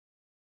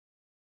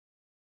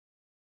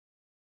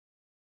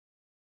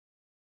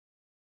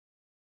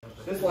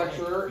This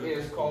lecture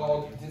is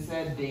called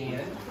Disad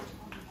Dan.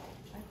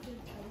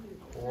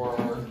 Or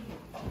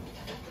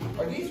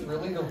are these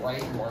really the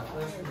right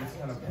markers for this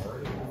kind of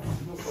board?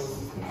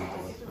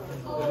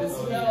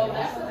 No,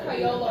 that's the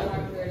Crayola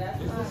marker.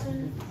 That's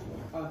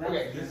not.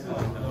 Okay.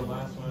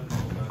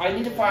 I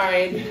need to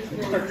find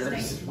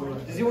markers.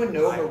 Does anyone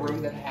know of a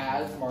room that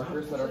has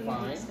markers that are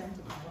fine?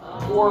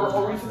 Or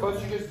are we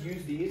supposed to just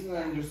use these and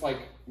then just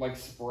like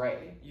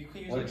spray? You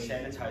could use like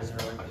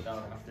sanitizer like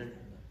down after.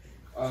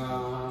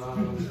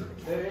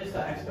 There is the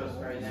Expo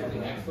spray there. The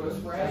Expo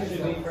spray? That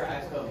should be for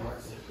Expo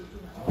works.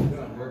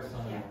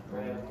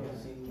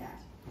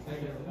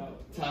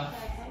 Tough.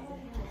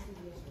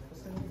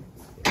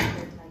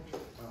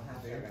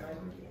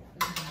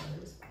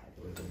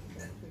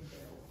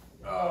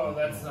 Oh,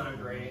 that's not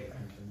great.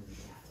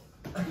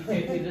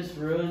 Okay, this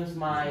ruins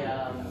my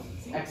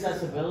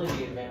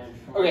accessibility advantage.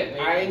 Okay,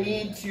 I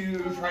need to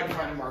try to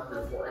find a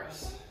marker for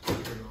us.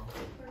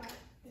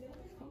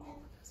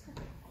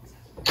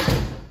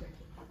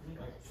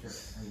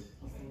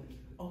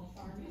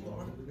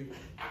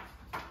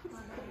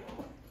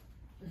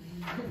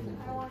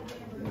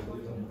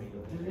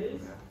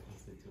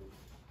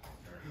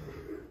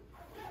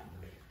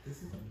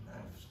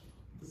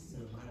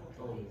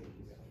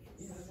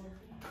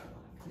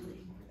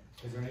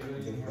 Is there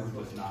anybody in here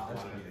who does not want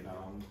to be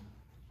found?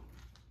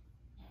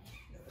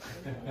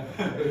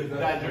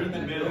 That you're in the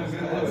middle. I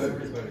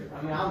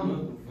mean, I'll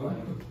move.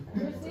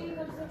 Christine,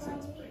 what's the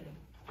time?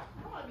 I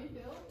want to be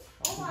Bill.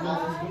 Oh my No, God.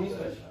 just give me a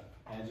switch.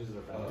 Andrews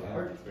are found.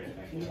 Great,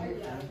 thank you.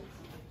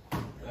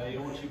 You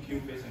don't want you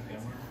cute facing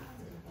camera?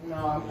 No,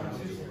 I'm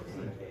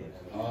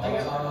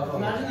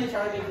imagine they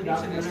try to make the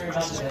documentary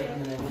about the day and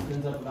then it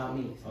ends up about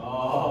me. So. Oh.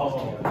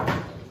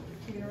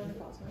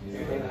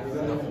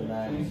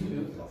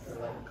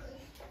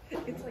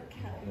 It's like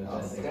cat.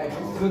 That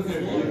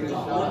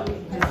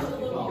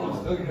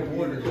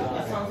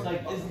sounds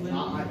like it's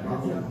not my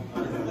problem.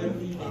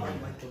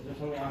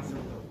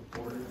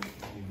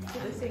 So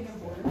they say no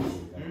borders.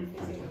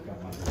 They say no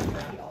borders.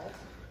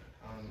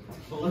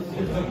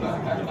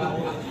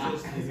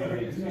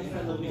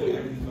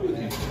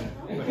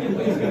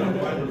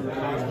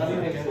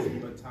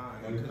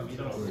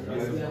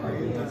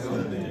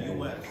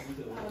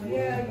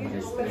 Yeah, you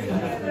just specify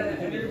that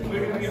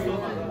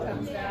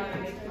comes down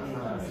and it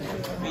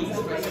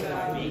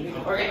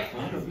Okay,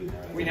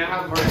 we now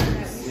have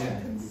markers.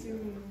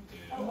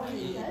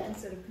 consume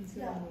instead of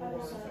consuming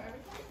more.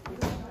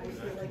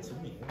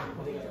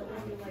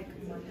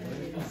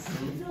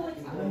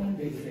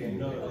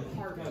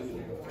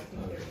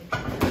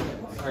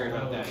 Sorry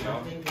about that,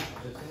 y'all.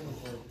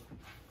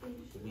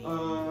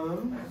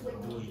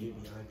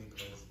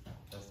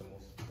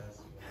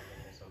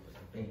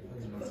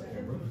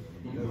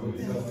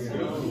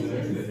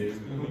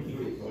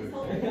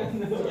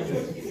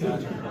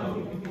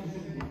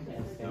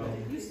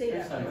 You say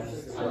that.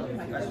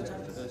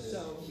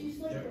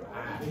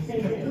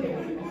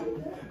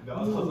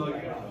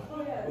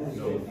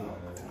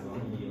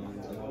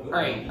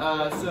 Alright,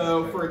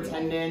 so for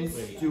attendance,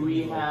 do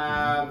we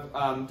have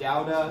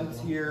Dowda is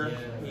here,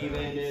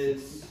 Haven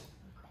is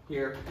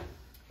here,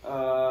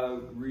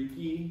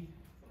 Riki?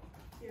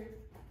 Here.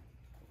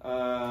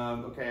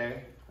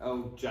 Okay.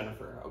 Oh,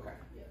 Jennifer, okay.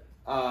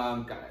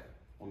 Got it.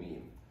 Let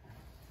me,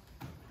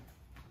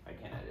 I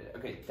can't edit it.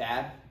 Okay,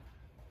 Thad?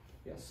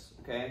 Yes,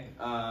 okay.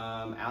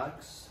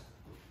 Alex?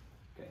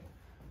 Okay.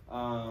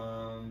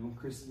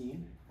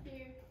 Christine?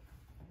 Here.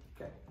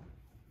 Okay.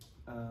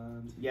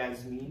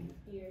 Yasmin?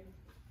 Here.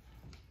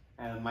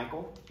 And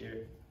Michael?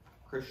 Here.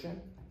 Christian?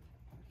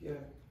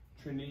 Here.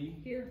 Trinity?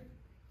 Here.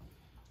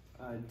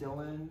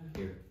 Dylan?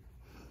 Here.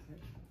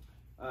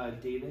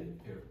 David?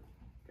 Here.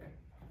 Okay.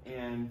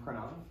 And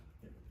Pranav?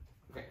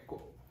 Okay,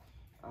 cool.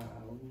 Let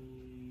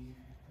me...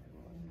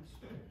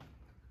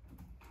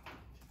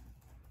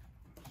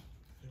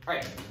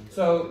 Alright,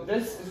 so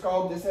this is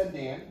called Disad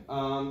Dan.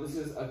 This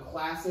is a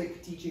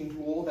classic teaching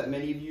tool that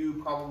many of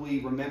you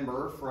probably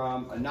remember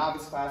from a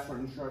novice class or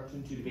an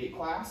introduction to debate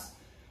class.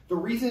 The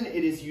reason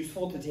it is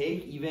useful to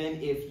take, even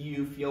if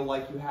you feel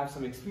like you have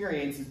some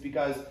experience, is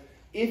because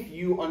if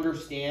you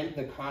understand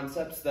the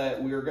concepts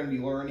that we are going to be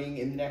learning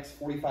in the next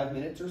 45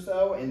 minutes or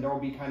so, and there will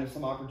be kind of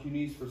some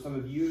opportunities for some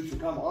of you to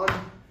come on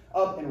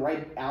up and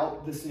write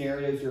out the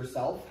scenarios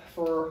yourself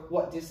for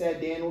what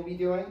Disad Dan will be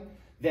doing,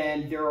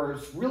 then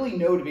there's really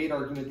no debate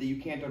argument that you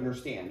can't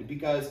understand,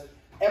 because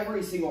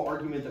every single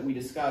argument that we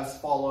discuss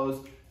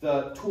follows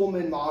the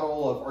Toolman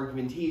model of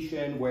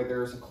argumentation, where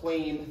there's a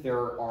claim,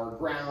 there are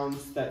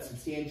grounds that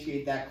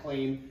substantiate that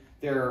claim,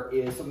 there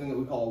is something that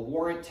we call a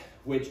warrant,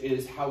 which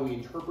is how we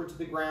interpret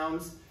the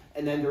grounds,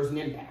 and then there's an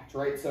impact,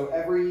 right? So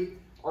every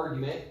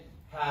argument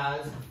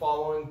has the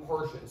following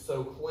portions.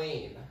 So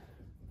claim,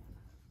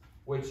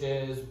 which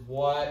is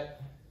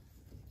what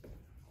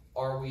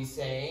are we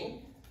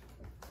saying?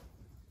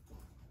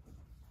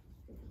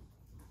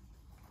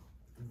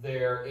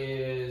 There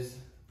is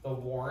the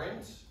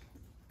warrant,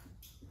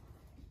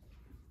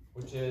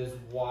 which is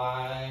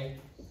why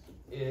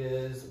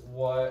is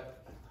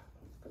what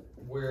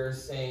we're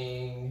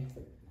saying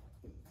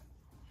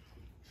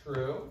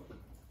True.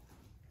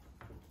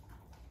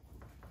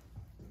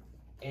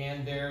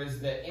 And there's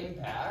the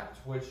impact,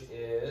 which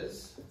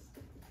is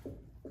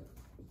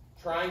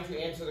trying to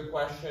answer the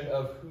question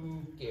of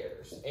who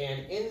cares.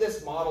 And in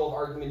this model of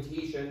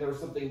argumentation, there was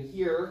something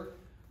here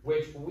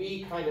which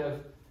we kind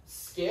of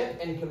skip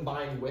and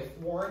combine with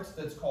warrants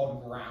that's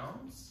called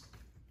grounds.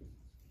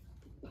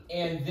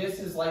 And this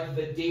is like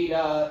the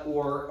data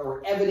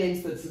or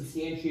evidence that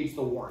substantiates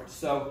the warrant.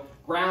 So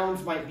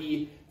grounds might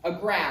be a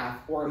graph,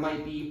 or it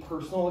might be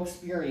personal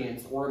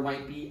experience, or it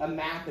might be a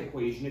math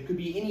equation. It could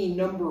be any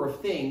number of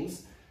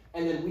things.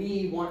 And then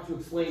we want to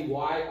explain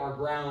why our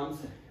grounds,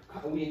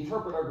 we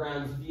interpret our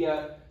grounds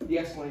via the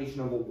explanation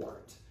of a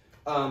warrant.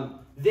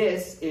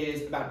 This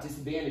is about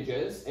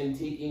disadvantages and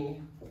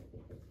taking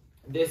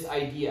this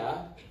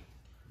idea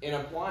and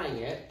applying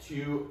it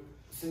to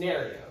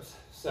scenarios.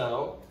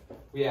 So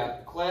we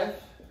have cliff,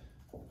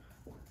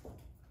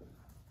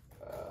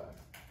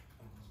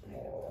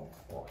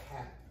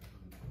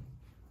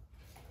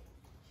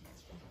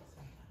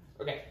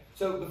 okay,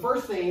 so the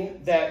first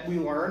thing that we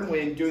learn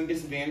when doing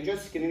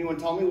disadvantages, can anyone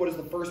tell me what is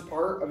the first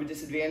part of a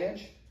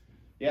disadvantage?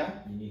 Yeah?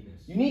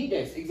 Uniqueness.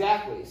 Uniqueness,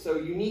 exactly. So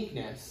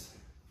uniqueness.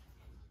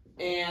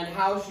 And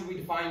how should we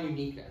define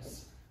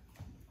uniqueness?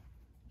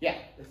 Yeah?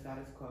 The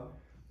status quo.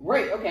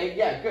 Right, okay,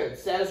 yeah, good.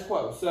 Status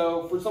quo.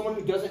 So for someone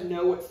who doesn't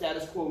know what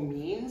status quo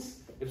means,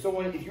 if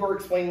you are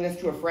explaining this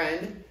to a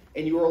friend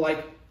and you are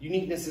like,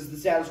 uniqueness is the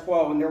status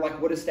quo, and they're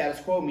like, what does status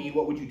quo mean?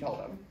 What would you tell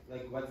them?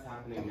 Like what's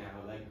happening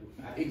now? Like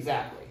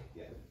Exactly.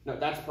 Yeah. No,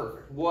 that's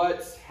perfect.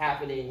 What's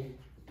happening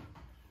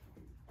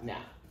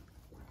now?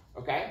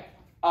 Okay?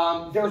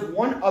 There's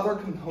one other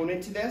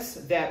component to this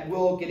that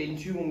we'll get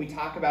into when we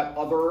talk about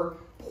other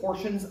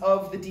portions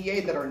of the DA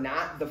that are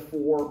not the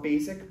 4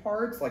 basic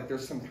parts. Like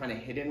there's some kind of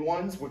hidden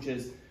ones, which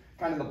is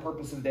kind of the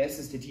purpose of this,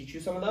 is to teach you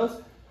some of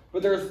those.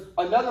 But there's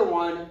another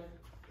one,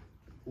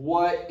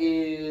 what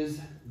is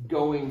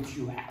going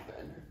to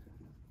happen?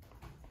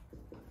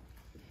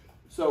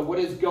 So what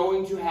is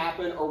going to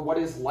happen, or what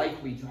is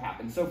likely to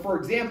happen? So for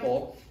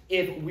example,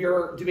 if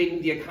we're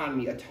debating the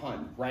economy a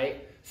ton,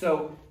 right?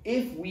 So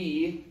if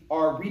we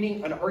are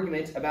reading an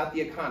argument about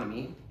the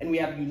economy, and we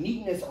have a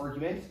uniqueness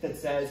argument that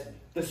says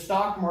the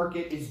stock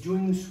market is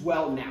doing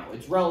well now,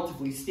 it's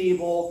relatively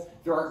stable,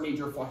 there aren't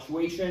major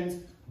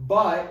fluctuations,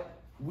 but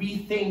we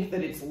think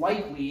that it's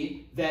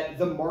likely that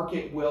the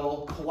market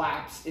will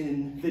collapse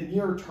in the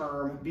near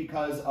term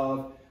because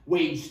of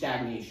wage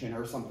stagnation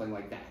or something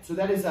like that. So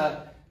that is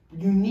a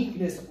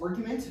uniqueness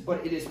argument,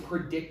 but it is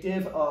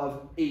predictive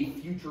of a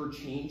future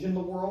change in the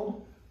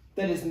world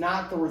that is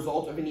not the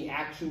result of any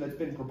action that's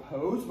been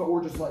proposed, but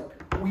we're just like,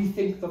 we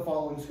think the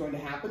following is going to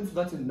happen, so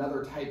that's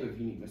another type of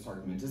uniqueness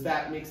argument. Does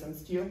that make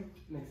sense to you?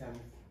 Makes sense.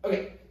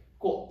 Okay,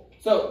 cool.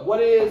 So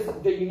what is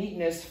the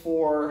uniqueness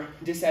for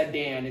Disad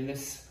Dan in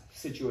this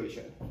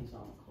situation? He's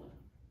on the cliff.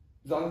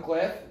 He's on the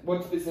cliff?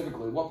 What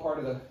specifically? What part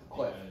of the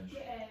cliff? The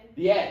edge.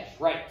 The edge,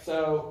 right.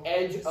 So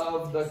edge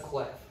of the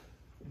cliff.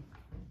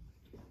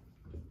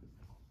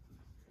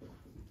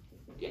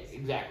 Yes,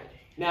 exactly.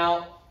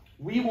 Now,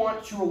 we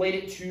want to relate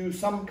it to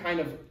some kind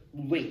of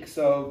link.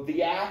 So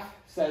the AF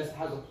has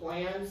a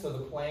plan. So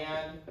the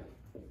plan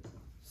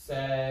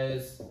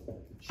says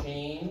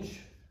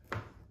change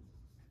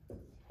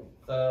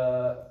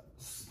the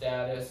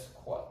status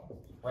quo,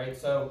 right?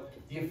 So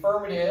the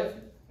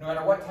affirmative, no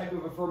matter what type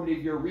of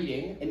affirmative you're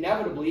reading,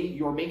 inevitably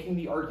you're making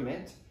the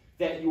argument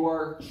that you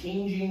are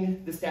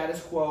changing the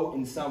status quo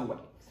in some way.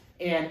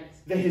 And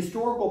the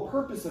historical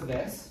purpose of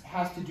this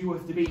has to do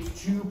with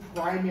debate's 2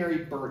 primary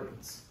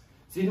burdens.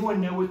 Does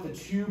anyone know what the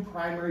 2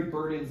 primary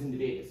burdens in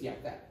debate is? Yeah,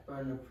 that.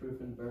 Burden of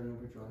proof and burden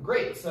of rejoinder.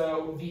 Great.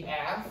 So the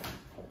AF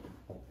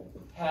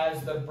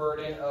has the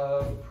burden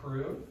of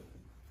proof.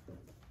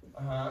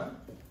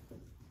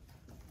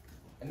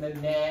 And the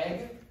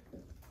neg,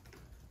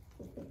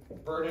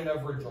 burden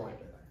of rejoinder.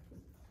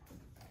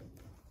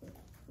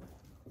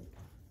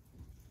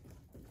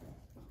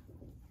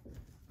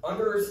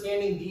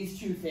 Understanding these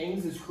 2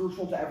 things is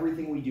crucial to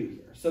everything we do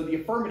here. So the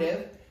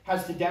affirmative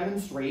has to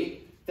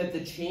demonstrate that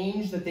the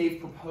change that they've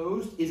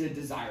proposed is a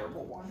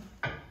desirable one.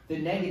 The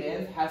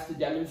negative has to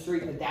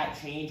demonstrate that that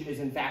change is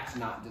in fact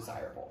not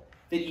desirable.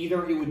 That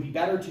either it would be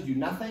better to do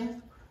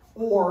nothing,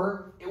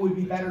 or it would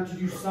be better to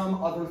do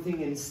some other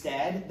thing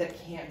instead that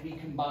can't be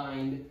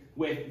combined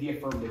with the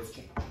affirmative's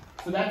change.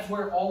 So that's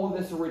where all of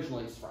this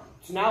originates from.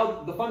 So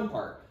now the fun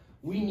part.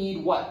 We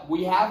need what?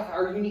 We have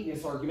our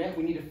uniqueness argument.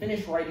 We need to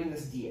finish writing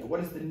this DA. What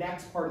is the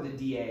next part of the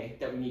DA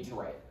that we need to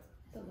write?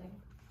 The link.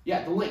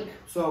 Yeah, the link.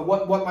 So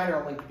what might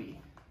our link be?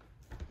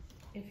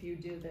 If you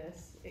do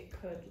this, it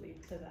could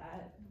lead to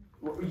that.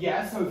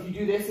 Yeah, so if you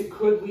do this, it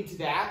could lead to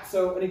that.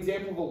 So an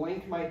example of a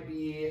link might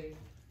be,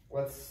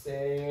 let's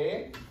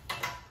say,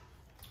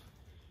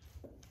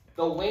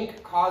 the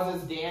link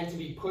causes Dan to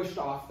be pushed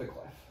off the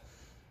cliff.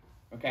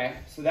 Okay,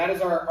 so that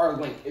is our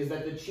link, is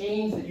that the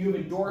change that you have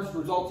endorsed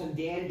results in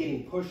Dan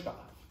getting pushed off.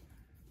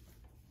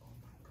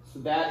 So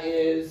that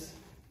is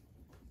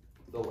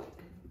the link.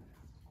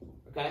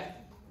 Okay,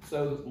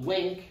 so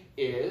link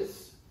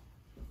is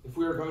if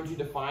we were going to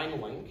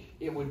define link,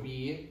 it would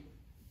be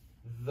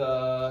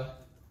the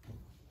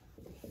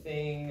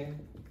thing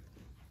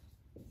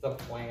the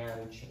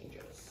plan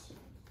changes.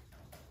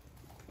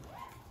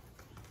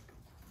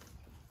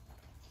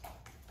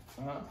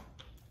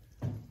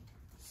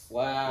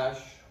 Slash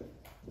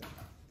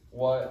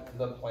what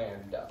the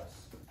plan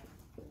does.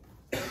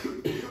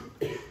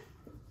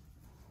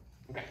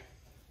 Okay,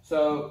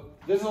 so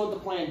this is what the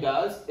plan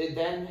does. It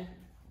then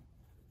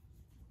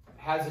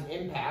has an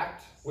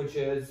impact, which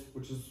is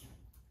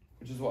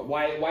what?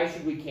 Why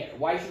should we care?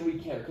 Why should we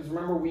care? Because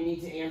remember, we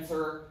need to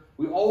answer.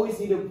 We always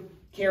need to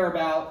care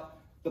about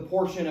the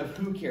portion of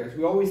who cares.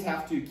 We always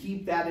have to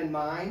keep that in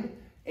mind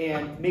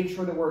and make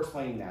sure that we're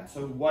explaining that.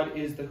 So what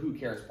is the who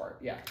cares part?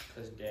 Yeah.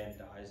 Because Dan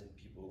dies and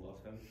people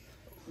love him.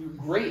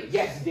 Great.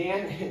 Yes,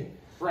 Dan.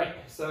 Right.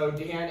 So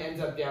Dan ends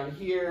up down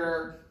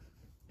here.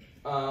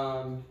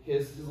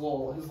 His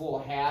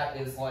little hat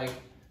is like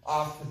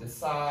off to the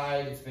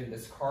side. It's been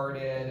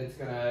discarded. It's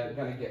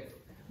gonna get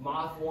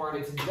moth-worn.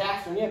 It's a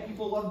disaster. And yeah,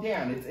 people love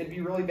Dan. It'd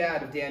be really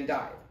bad if Dan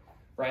died,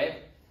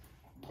 right?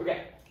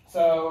 Okay.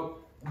 So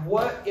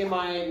what am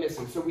I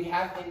missing? So we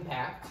have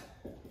impact.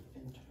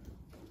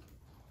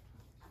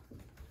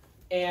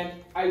 And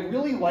I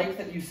really like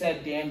that you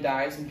said Dan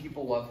dies and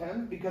people love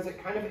him, because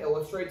it kind of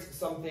illustrates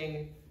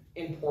something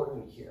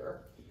important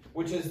here,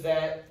 which is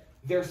that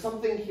there's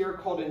something here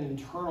called an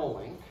internal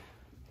link,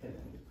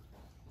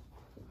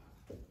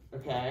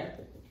 okay,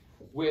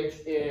 which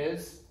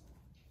is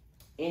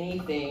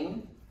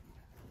anything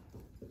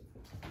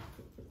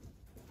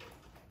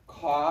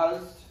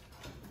caused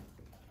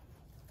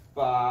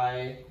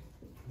by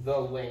the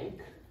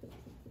link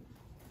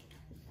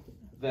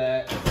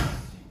that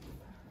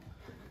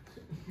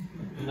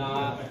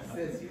not.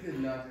 Sis, you did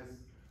not just.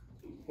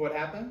 What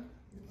happened?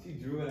 She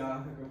drew it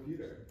on the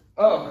computer.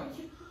 Oh,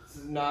 this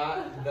is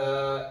not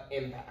the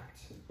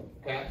impact.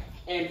 Okay?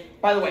 And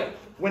by the way,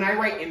 when I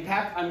write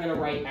impact, I'm going to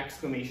write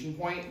exclamation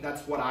point.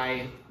 That's what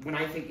when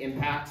I think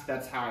impact,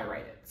 that's how I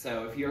write it.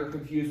 So if you're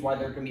confused why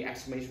there can be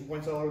exclamation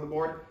points all over the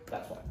board,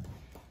 that's why.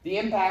 The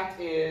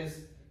impact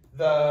is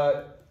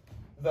the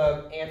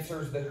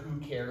answers the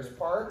who cares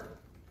part.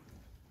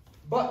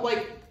 But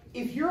like,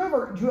 if do you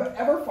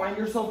ever find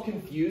yourself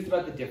confused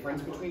about the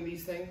difference between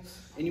these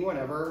things? Anyone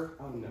ever?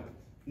 No.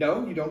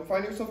 No, you don't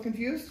find yourself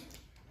confused?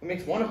 That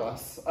makes one of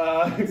us.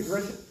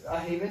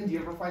 Haven, do you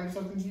ever find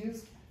yourself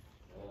confused?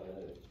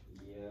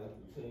 Yeah,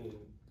 between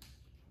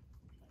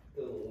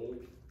the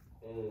link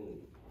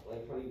and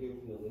like how do you get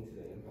from the link to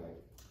the impact?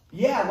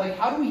 Yeah, like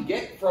how do we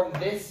get from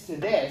this to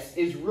this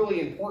is really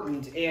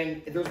important,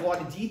 and there's a lot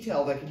of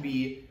detail that can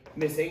be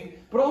missing,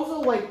 but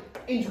also like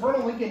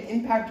internal link and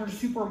impact are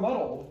super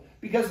muddled.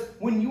 Because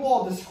when you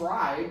all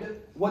described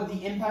what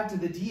the impact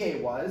of the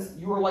DA was,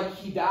 you were like,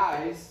 he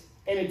dies,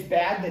 and it's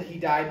bad that he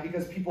died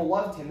because people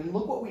loved him. And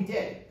look what we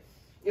did.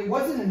 It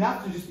wasn't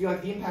enough to just be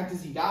like, the impact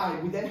is he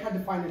died. We then had to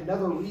find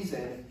another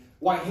reason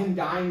why him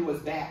dying was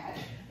bad.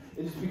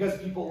 It's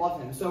because people love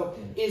him. So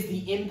is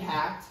the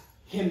impact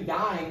him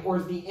dying, or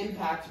is the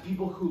impact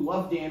people who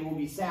love Dan will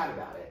be sad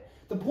about it?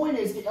 The point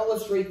is to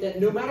illustrate that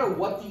no matter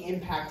what the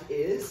impact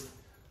is,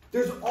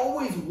 there's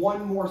always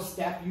one more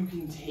step you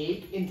can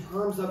take in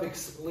terms of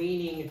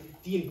explaining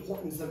the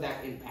importance of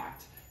that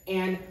impact.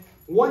 And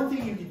one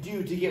thing you could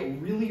do to get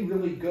really,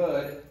 really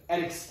good at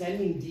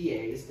extending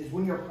DAs is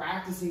when you're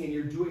practicing and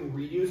you're doing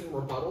redos and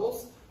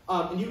rebuttals,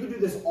 and you can do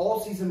this all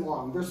season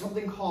long. There's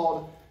something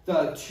called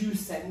the 2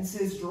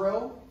 sentences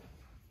drill.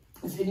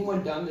 Has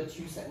anyone done the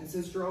 2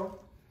 sentences drill?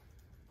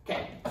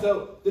 Okay,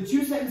 so the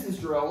 2 sentences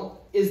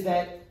drill is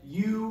that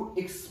you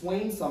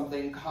explain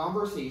something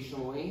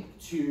conversationally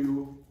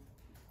to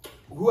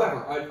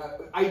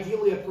whoever,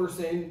 ideally a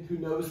person who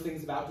knows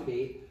things about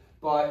debate,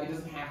 but it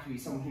doesn't have to be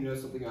someone who knows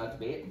something about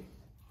debate.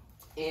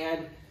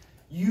 And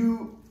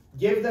you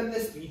give them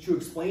this speech, you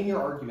explain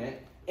your argument,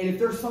 and if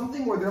there's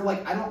something where they're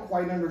like, I don't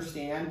quite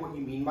understand what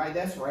you mean by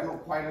this, or I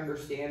don't quite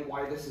understand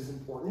why this is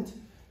important,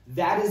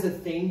 that is a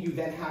thing you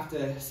then have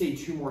to say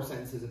 2 more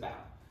sentences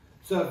about.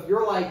 So if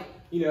you're like,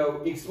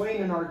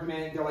 explain an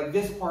argument, they're like,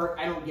 this part,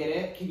 I don't get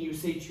it, can you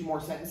say 2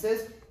 more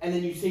sentences? And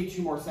then you say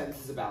 2 more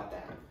sentences about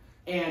that.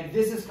 And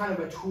this is kind of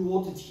a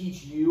tool to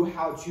teach you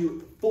how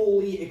to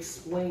fully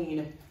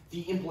explain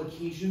the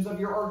implications of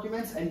your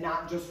arguments and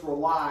not just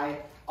rely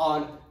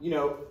on,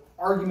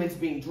 arguments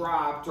being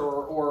dropped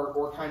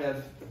or kind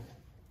of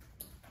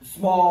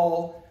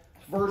small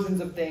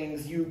versions of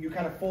things. You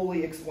kind of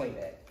fully explain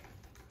it.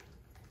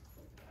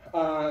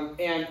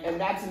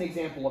 And that's an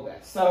example of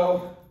this.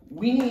 So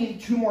we need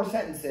 2 more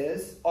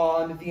sentences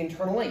on the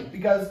internal link,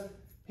 because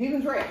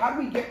Haven's right. How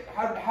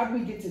do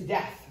we get to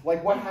death?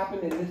 Like, what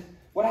happened in this?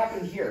 What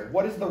happened here?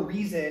 What is the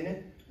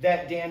reason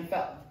that Dan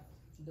fell?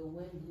 The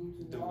wind blew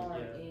too hard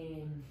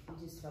and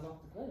he just fell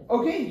off the cliff.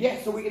 Okay, yeah,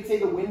 so we could say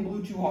the wind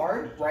blew too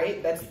hard,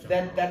 right?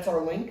 That's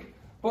our link.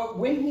 But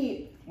when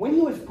he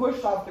was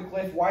pushed off the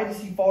cliff, why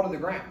does he fall to the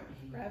ground?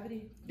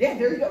 Gravity. Yeah,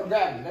 there you go,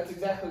 gravity. That's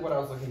exactly what I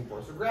was looking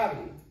for. So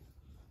gravity.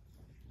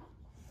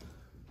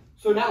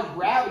 So now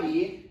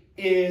gravity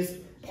is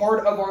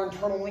part of our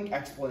internal link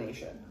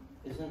explanation.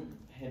 Isn't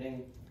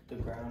hitting the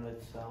ground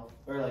itself,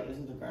 or like,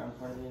 isn't the ground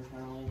part of the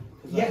internal link?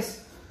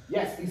 Yes,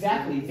 yes,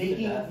 exactly.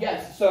 Making, that.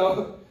 yes,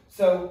 so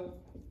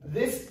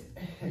this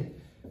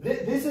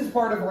this is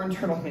part of our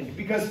internal link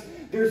because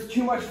there's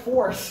too much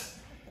force,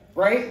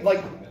 right?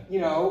 Like, you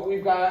know, we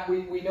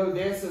know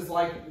this is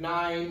like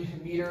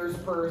 9 meters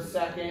per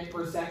second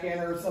or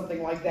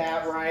something like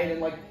that, right? And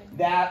like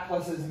that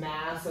plus his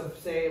mass of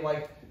say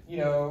like, you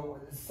know,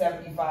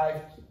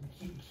 75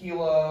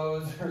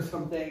 kilos or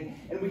something,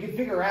 and we can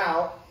figure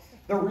out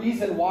the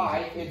reason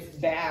why it's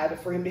bad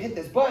for him to hit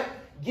this. But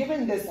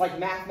given this like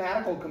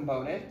mathematical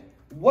component,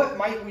 what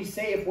might we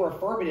say if we're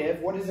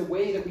affirmative? What is a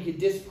way that we could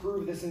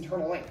disprove this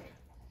internal link?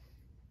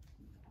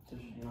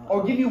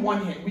 I'll give you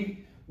one hint.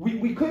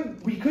 We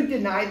could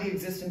deny the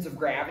existence of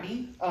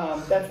gravity.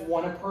 That's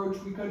one approach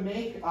we could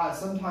make.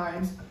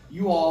 Sometimes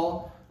you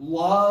all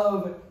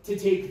love to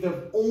take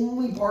the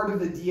only part of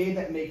the DA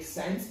that makes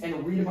sense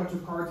and read a bunch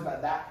of cards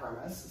about that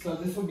premise. So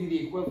this would be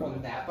the equivalent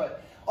of that.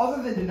 But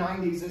other than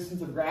denying the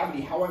existence of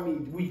gravity, how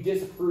we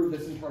disprove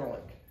this internal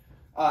link?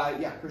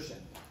 Yeah, Christian.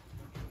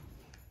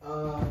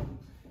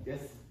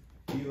 Guess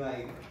you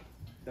like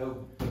the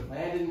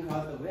plan didn't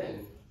cause the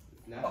wind.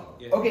 No.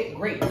 Yeah. Okay,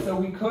 great. So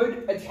we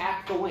could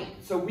attack the link.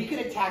 So we could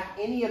attack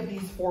any of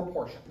these 4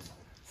 portions.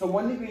 So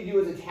one thing we do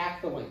is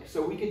attack the link.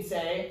 So we could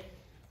say,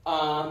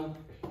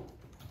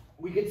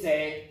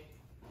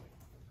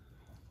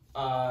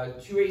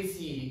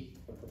 2AC,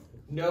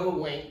 no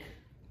link,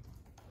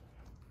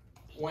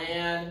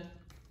 plan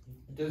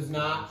does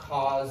not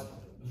cause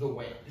the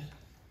wind.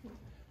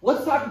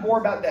 Let's talk more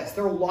about this.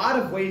 There are a lot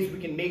of ways we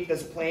can make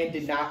this plan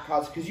did not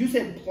cause, because you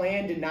said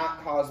plan did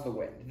not cause the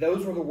wind.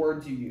 Those were the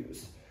words you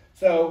used.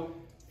 So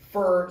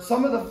for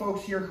some of the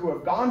folks here who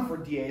have gone for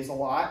DAs a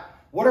lot,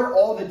 what are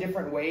all the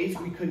different ways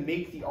we could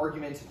make the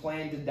arguments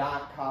plan did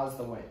not cause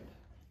the wind?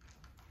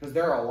 Because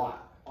there are a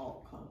lot.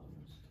 All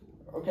compliments.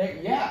 Okay,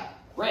 yeah,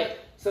 right.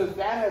 So if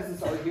that has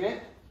this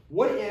argument,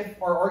 what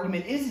if our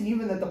argument isn't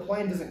even that the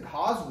plan doesn't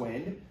cause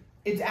wind,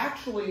 it's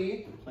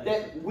actually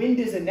that wind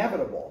is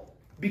inevitable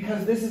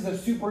because this is a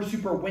super,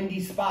 super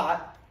windy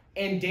spot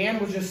and Dan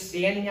was just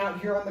standing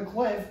out here on the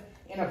cliff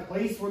in a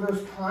place where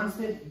there's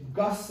constant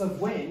gusts of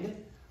wind.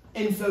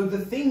 And so the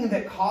thing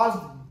that caused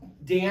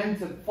Dan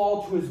to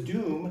fall to his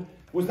doom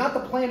was not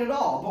the plan at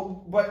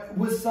all, but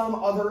was some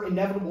other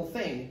inevitable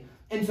thing.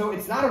 And so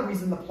it's not a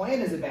reason the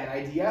plan is a bad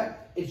idea.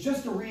 It's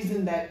just a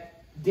reason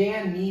that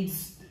Dan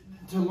needs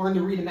to learn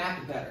to read a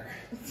map better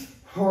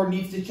or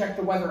needs to check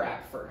the weather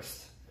app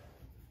first.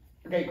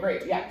 Okay,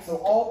 great. Yeah, so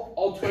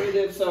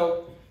alternative.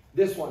 So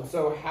this one.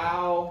 So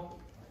how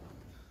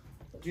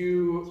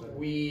do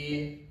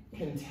we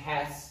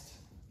contest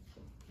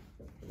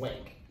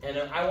link? And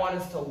I want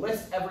us to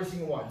list every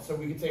single one. So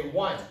we could say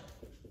 1,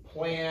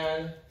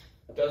 plan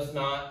does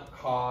not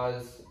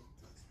cause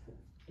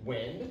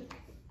wind.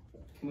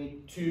 Can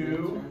we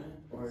 2,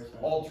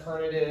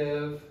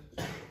 alternative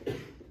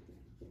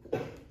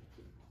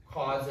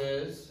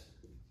causes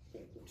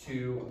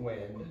to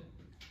wind.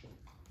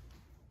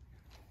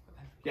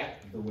 Yeah.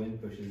 The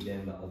wind pushes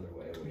Dan the other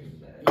way away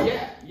from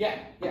that.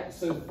 Yeah.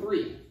 So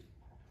 3,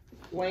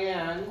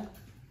 plan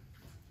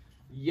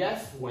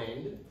yes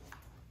wind,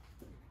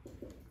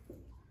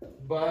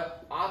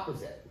 but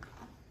opposite.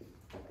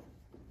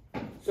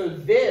 So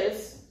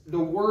this, the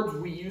words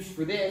we use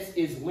for this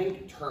is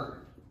link turn.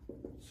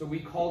 So we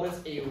call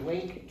this a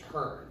link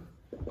turn.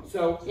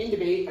 So in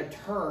debate, a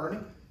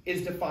turn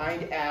is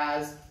defined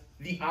as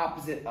the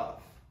opposite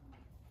of,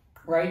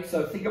 right?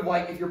 So think of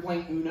like if you're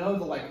playing Uno,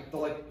 the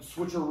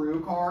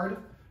switcheroo card,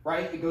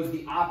 right? It goes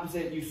the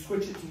opposite, you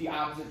switch it to the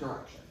opposite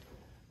direction,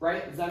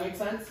 right? Does that make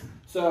sense?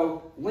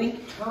 So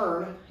link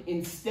turn,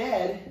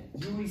 instead,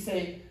 do we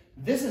say,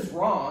 this is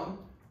wrong,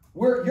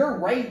 you're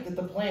right that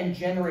the plan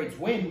generates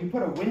wind. We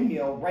put a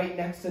windmill right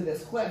next to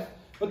this cliff,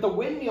 but the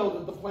windmill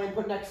that the plan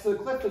put next to the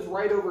cliff is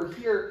right over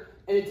here,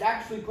 and it's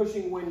actually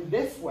pushing wind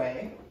this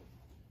way.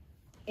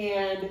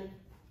 And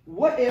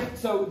what if,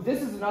 so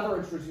this is another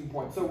interesting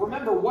point. So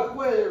remember, what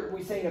were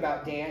we saying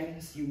about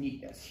Dan's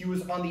uniqueness? He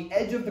was on the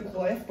edge of the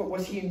cliff, but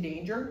was he in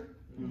danger?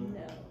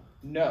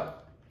 No.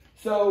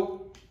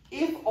 So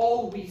if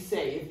all we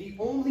say, if the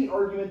only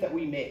argument that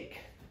we make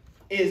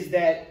is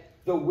that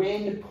the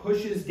wind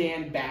pushes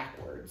Dan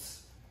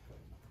backwards,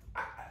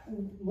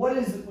 what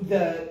is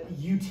the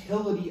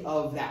utility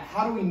of that?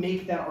 How do we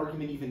make that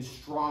argument even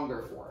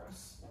stronger for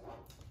us?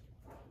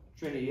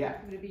 Trinity,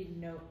 yeah. Would it be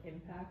no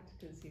impact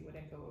because he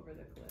wouldn't go over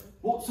the cliff?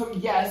 Well, so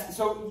yes,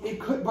 so it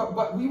could,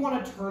 but we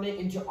want to turn it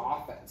into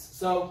offense.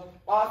 So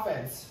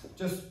offense,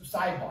 just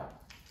sidebar.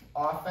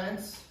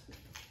 Offense,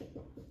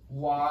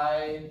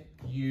 why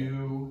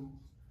you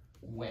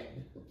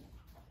win.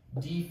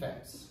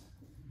 Defense,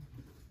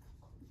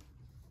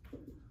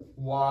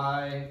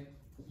 why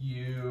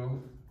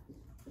you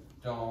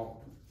don't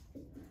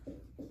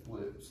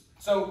lose.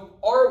 So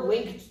our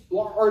link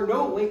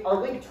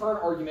turn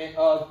argument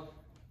of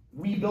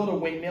we build a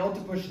windmill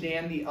to push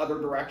Dan the other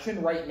direction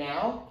right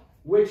now,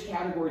 which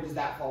category does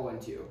that fall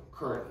into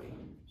currently?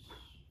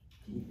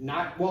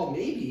 Not, well,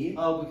 maybe.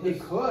 Oh, It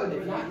because could.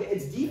 If not,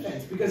 it's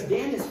defense because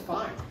Dan is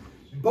fine.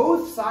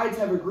 Both sides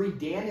have agreed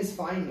Dan is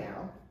fine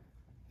now.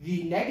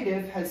 The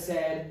negative has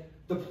said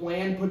the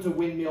plan puts a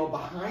windmill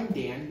behind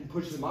Dan and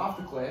pushes him off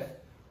the cliff.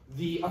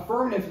 The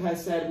affirmative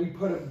has said we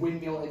put a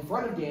windmill in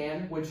front of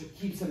Dan, which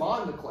keeps him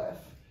on the cliff.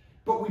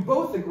 But we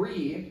both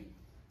agree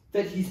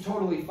that he's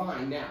totally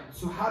fine now.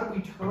 So how do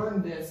we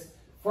turn this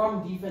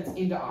from defense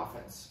into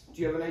offense?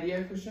 Do you have an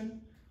idea,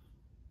 Christian?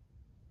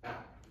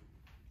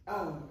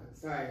 Oh,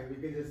 sorry. We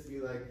could just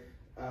be like,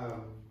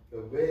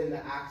 the wind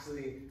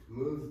actually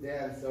moves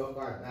Dan so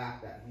far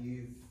back that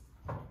he's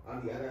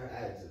on the other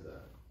edge of the.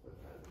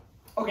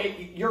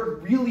 Okay, you're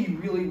really,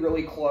 really,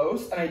 really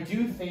close, and I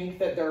do think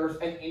that there's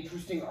an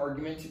interesting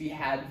argument to be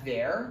had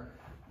there,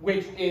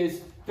 which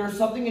is there's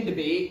something in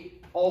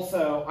debate.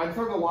 Also, I'm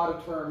throwing a lot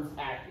of terms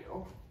at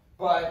you,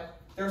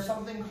 but there's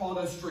something called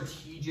a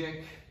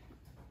strategic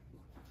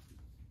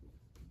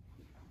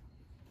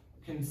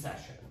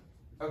concession,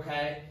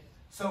 okay?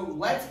 So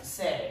let's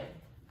say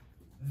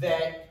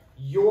that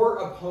your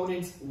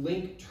opponent's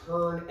link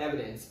turn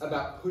evidence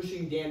about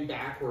pushing Dan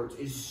backwards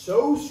is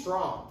so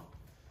strong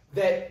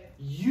that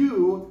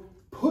you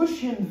push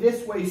him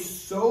this way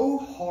so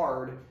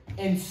hard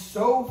and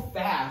so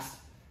fast,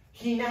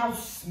 he now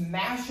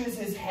smashes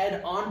his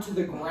head onto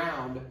the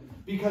ground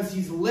because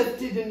he's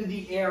lifted into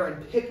the air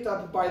and picked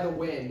up by the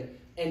wind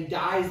and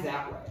dies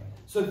that way.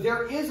 So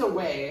there is a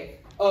way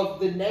of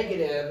the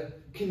negative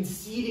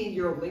conceding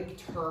your link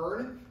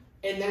turn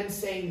and then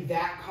saying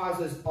that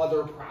causes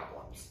other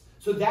problems.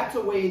 So that's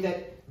a way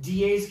that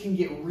DAs can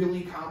get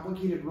really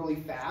complicated really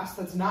fast.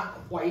 That's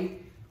not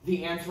quite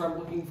the answer I'm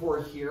looking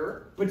for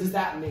here, but does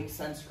that make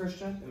sense,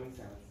 Christian? That makes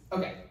sense.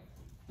 Okay.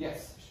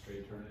 Yes.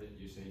 Straight turn it,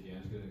 you say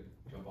Dan's gonna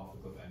jump off the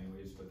cliff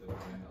anyways, but the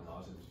plan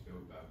allows him to go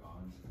back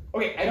on.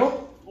 Okay, I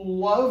don't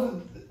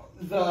love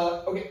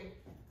the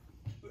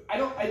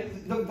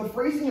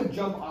phrasing of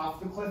jump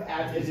off the cliff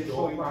adds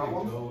additional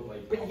problems.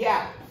 But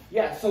yeah,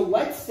 so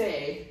let's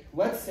say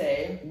we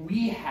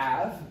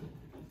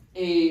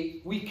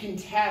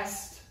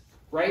contest,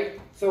 right?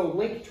 So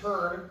link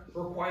turn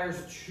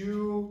requires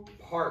two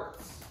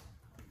parts.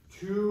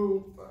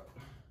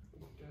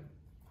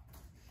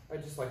 I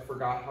just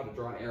forgot how to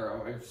draw an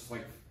arrow. I just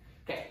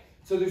okay.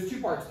 So there's two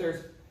parts.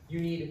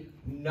 You need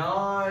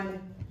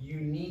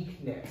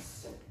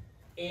non-uniqueness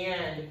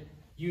and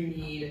you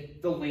need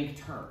the link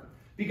turn.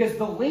 Because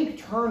the link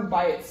turn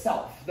by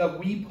itself, that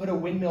we put a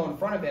windmill in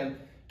front of him,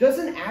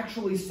 doesn't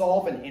actually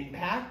solve an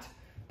impact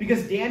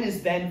because Dan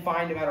is then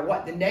fine no matter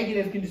what. The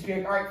negative can just be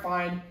like, all right,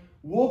 fine,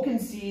 we'll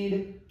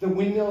concede the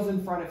windmill's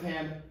in front of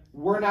him.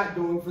 We're not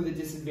going for the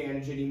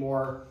disadvantage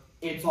anymore.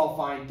 It's all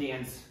fine,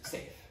 Dan's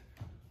safe.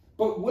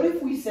 But what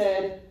if we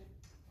said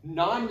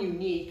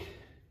non-unique,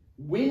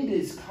 wind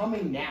is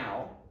coming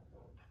now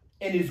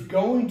and is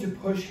going to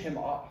push him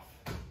off?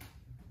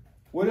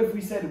 What if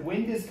we said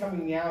wind is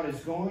coming now and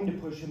is going to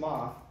push him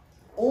off?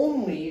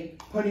 Only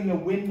putting a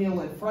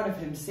windmill in front of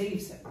him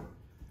saves him.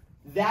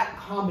 That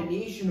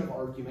combination of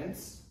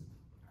arguments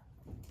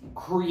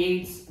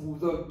creates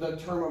the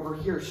term over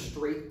here,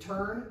 straight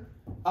turn,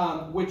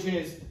 which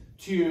is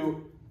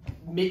to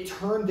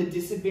turn the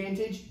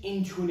disadvantage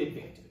into an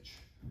advantage.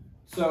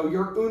 So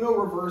you're Uno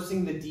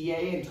reversing the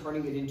DA and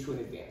turning it into an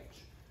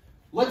advantage.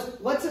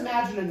 Let's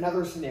imagine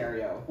another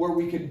scenario where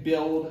we could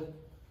build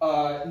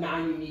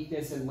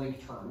non-uniqueness and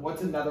link turn.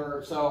 What's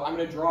another? So I'm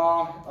going to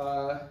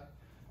draw.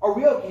 Are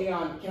we okay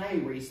on? Can I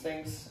erase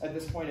things at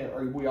this point?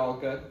 Are we all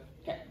good?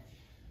 Okay.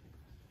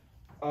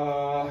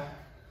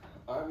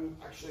 I'm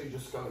actually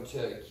just going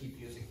to keep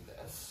using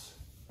this.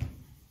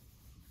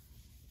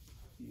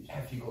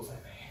 F equals MA.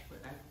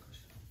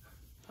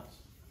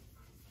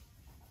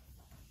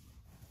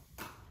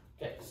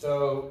 Okay,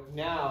 so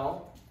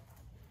now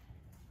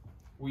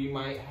we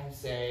might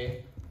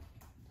say,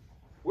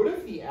 what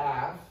if the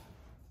AF,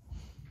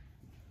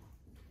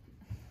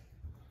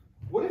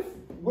 what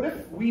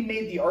if we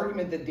made the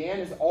argument that Dan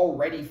is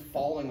already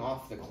falling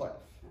off the cliff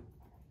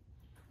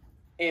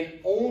and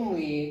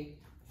only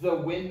the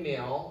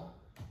windmill,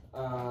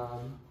 what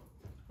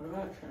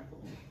about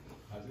trampoline?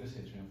 I was gonna say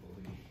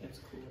trampoline. That's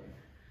cooler.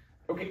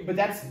 okay, but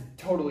that's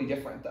totally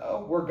different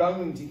though. We're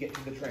going to get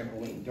to the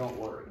trampoline, don't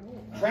worry.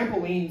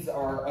 Trampolines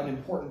are an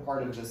important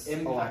part of this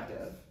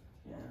elective.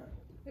 Yeah.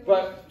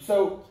 But,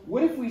 so,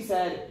 what if we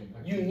said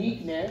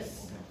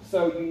uniqueness?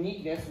 So,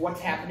 uniqueness, what's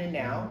happening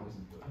now?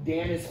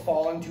 Dan is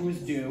falling to his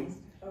doom.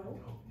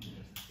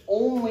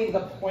 Only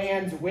the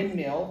plan's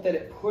windmill that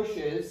it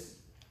pushes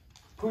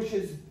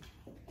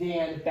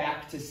Dan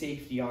back to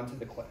safety onto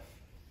the cliff.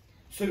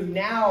 So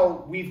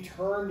now we've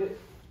turned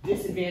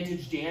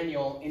disadvantage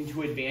Daniel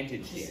into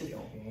advantage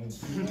Daniel.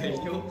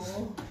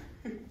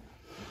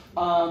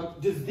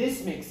 Does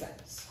this make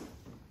sense?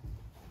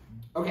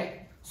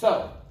 Okay,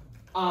 so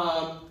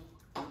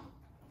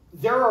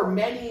there are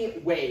many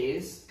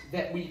ways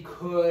that we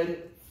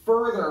could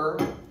further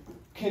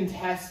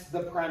contest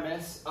the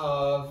premise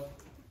of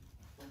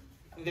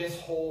this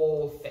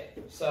whole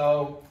thing.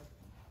 So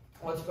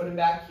let's put him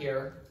back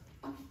here.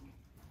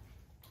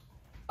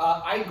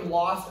 I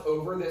glossed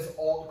over this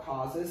alt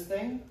causes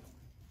thing.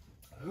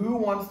 Who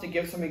wants to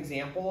give some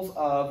examples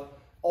of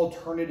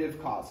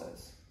alternative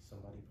causes?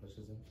 Somebody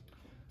pushes him.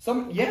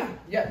 Yeah,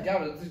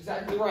 that's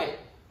exactly right.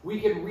 We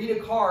could read a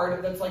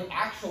card that's like,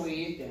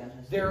 actually,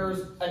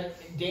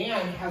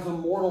 Dan has a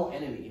mortal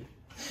enemy.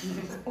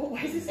 Oh,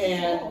 why is this so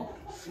And small?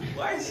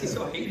 Why is he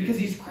so hated? because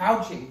he's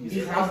crouching.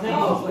 He's crouching.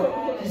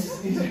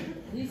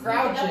 He's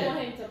crouching.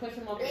 Him to push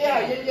him off the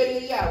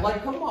Yeah.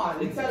 Like, come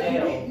on.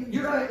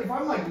 You're gonna. If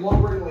I'm like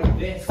lumbering like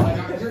this,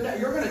 like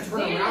you're gonna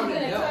turn around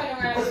and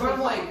go. If I'm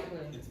like,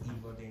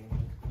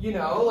 you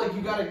know, like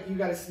you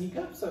gotta sneak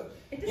up. So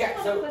It doesn't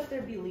yeah. So let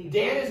there be leaves.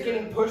 Dan is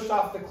getting pushed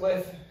off the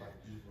cliff.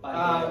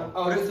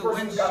 This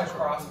person's got a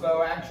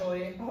crossbow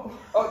actually.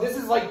 Oh, this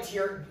is like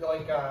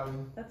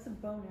That's a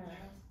bone arrow.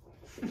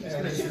 He's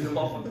gonna shoot him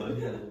off a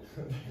cliff.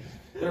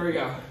 There we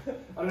go.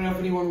 I don't know if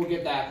anyone will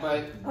get that,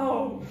 but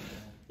Oh.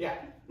 yeah.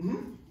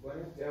 Mm-hmm. What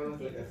if there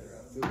was like a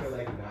super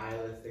like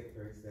nihilistic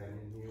person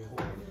and he was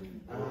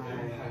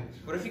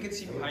like, What if you could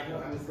see behind you?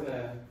 I'm just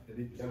gonna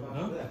jump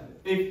off the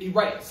cliff.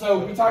 Right. So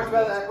we talked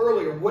about that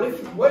earlier. What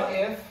if?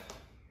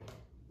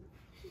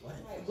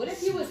 What if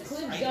he was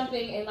cliff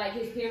jumping and like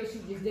his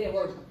parachute just didn't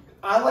work?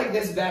 I like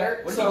this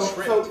better. What if So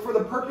he tripped? for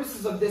the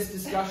purposes of this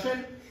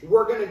discussion,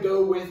 we're gonna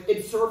go with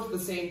it serves the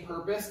same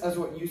purpose as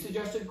what you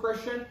suggested,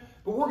 Christian.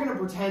 But we're gonna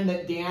pretend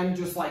that Dan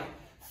just like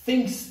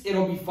thinks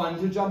it'll be fun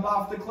to jump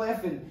off the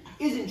cliff and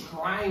isn't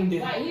trying to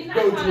Right, he's not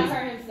go trying to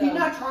hurt himself. He's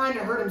not trying to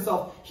hurt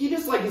himself. He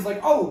just like is like,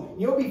 oh,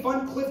 you know, it'd be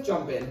fun cliff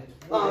jumping.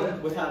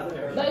 Without a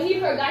parachute. But he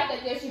forgot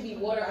that there should be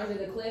water under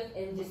the cliff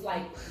and just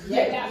like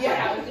Yeah.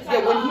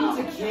 like, When he was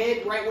a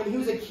kid, right? When he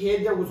was a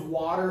kid, there was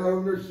water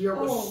over here. It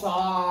was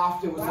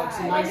soft. It was like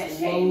some Right. nice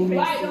loamy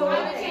Right, the soil.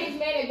 climate change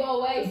made it go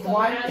away, so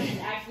Climate- now he's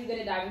actually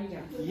gonna die when he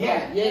jumps.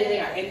 Yeah.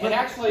 And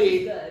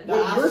actually, Good.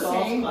 what you're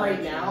soft saying climate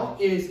right now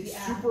is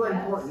super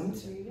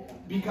important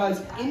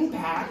because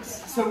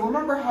impacts. So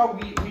remember how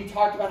we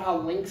talked about how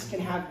links can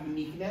have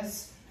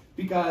uniqueness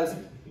because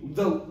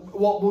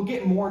we'll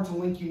get more into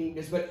link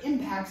uniqueness, but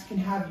impacts can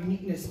have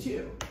uniqueness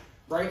too,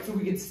 right? So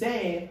we could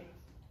say,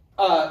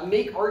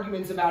 make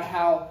arguments about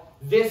how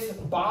this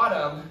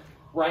bottom,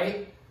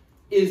 right,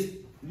 is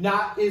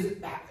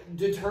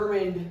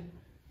determined,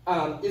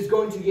 is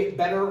going to get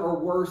better or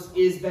worse,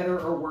 is better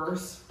or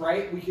worse,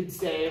 right? We could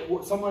say,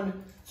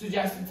 someone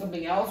suggested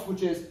something else,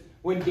 which is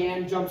when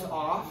Dan jumps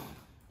off,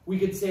 we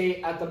could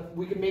say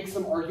we could make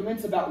some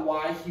arguments about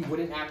why he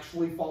wouldn't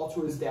actually fall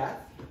to his death.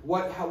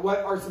 What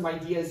are some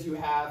ideas you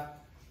have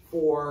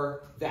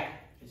for that?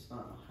 It's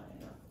not high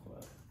enough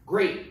cliff.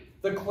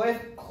 Great. The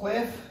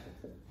cliff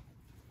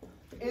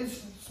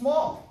is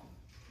small,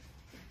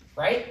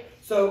 right?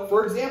 So,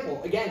 for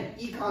example, again,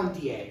 econ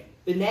DA.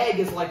 The neg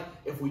is like,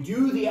 if we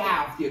do the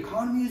app, the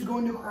economy is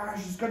going to crash,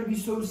 it's going to be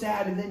so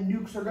sad, and then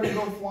nukes are going to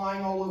go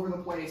flying all over the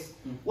place.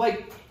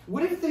 Like,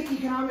 what if the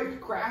economic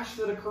crash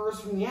that occurs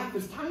from the app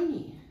is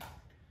tiny?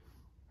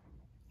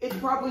 It's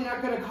probably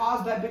not going to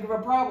cause that big of a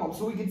problem.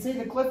 So we could say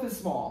the cliff is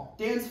small.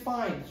 Dan's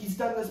fine. He's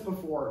done this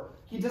before.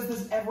 He does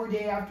this every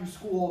day after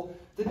school.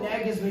 The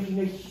neg is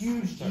making a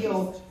huge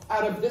deal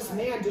out of this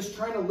man just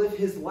trying to live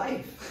his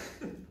life.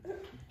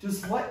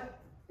 Just let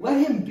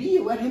him be.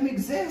 Let him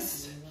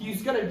exist.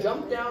 He's going to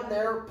jump down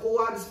there, pull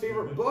out his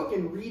favorite book,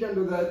 and read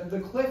under the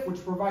cliff,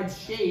 which provides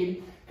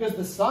shade because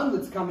the sun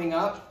that's coming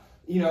up,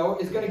 you know,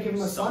 is going to give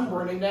him a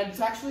sunburn. And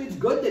it's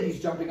good that he's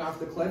jumping off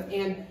the cliff.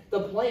 And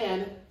the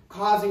plan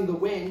causing the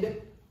wind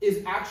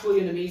is actually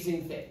an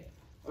amazing thing.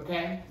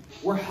 Okay,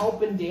 we're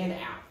helping Dan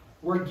out.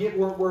 We're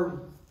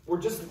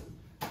just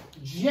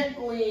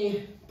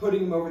gently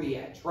putting him over the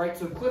edge, right?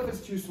 So Cliff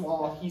is too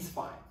small. He's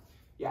fine.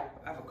 Yeah.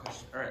 I have a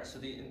question. All right, so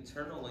the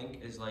internal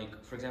link is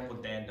like, for example,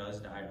 Dan does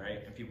die,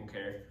 right? And people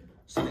care.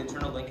 So the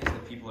internal link is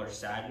that people are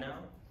sad now?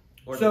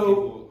 Or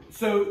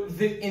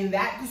in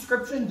that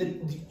description,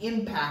 the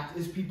impact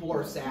is people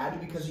are sad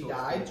because he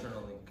died.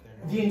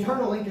 The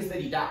internal link is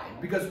that he died.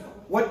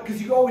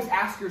 Because you always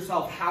ask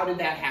yourself, how did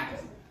that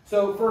happen?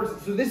 So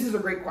this is a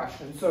great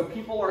question. So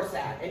people are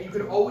sad, and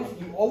you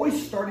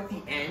always start at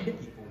the end.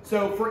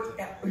 So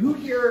who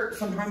here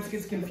sometimes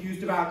gets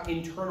confused about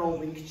internal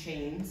link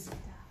chains?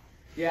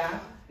 Yeah?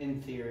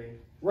 In theory.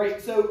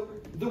 Right, so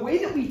the way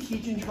that we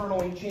teach internal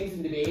link chains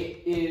in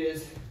debate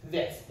is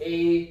this.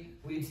 A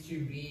leads to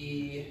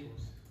B,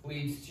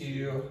 leads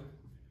to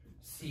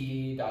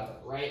C,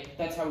 dot, right?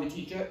 That's how we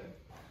teach it.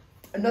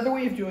 Another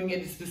way of doing it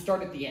is to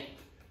start at the end.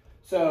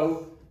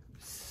 So,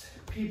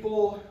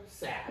 people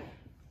sad.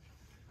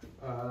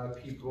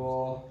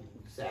 People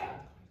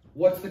sad.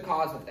 What's the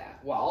cause of that?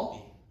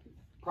 Well,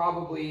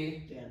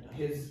 probably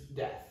his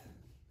death.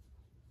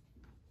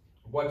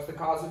 What's the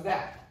cause of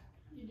that?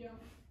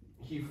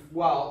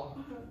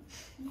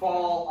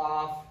 Fall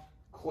off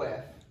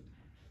cliff.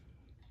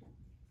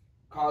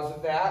 Cause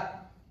of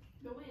that?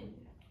 The wind.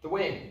 The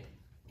wind.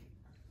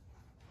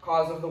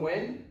 Cause of the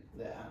wind?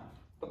 Yeah.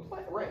 The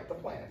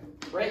planet,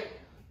 right?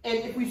 And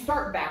if we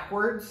start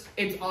backwards,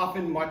 it's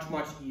often much,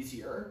 much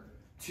easier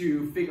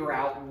to figure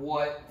out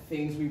what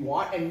things we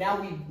want. And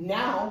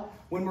now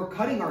when we're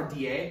cutting our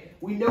DA,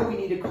 we know we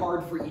need a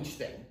card for each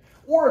thing.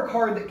 Or a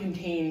card that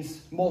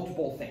contains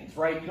multiple things,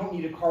 right? You don't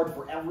need a card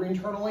for every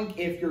internal link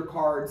if your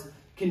cards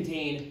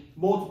contain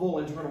multiple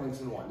internal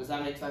links in one. Does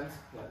that make sense?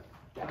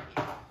 Yeah.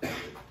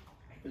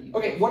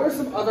 Okay, what are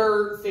some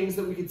other things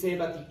that we could say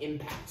about the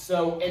impact?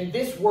 So, and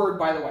this word,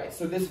 by the way,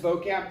 so this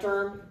vocab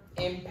term,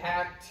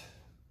 impact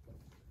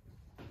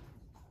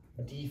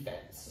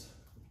defense.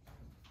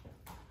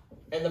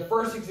 And the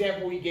first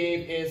example we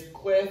gave is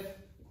Cliff,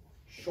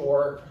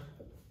 short,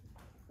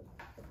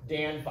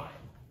 Dan, fine.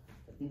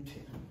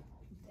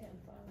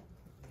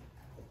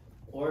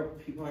 Or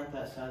people aren't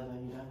that sad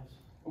when he dies.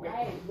 Okay.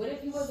 Right. What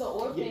if he was an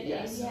orphan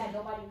Yes. and he had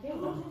nobody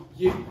killed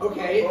him?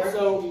 Okay,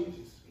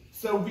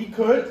 so we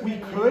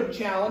could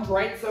challenge,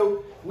 right?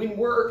 So when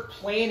we're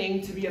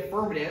planning to be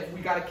affirmative,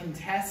 we got to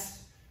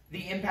contest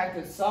the impact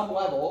at some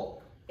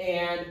level.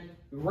 And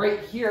right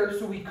here,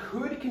 so we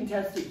could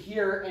contest it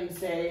here and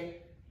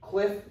say,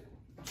 Cliff,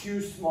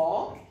 too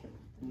small.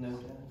 No.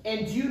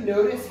 And do you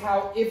notice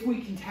how if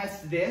we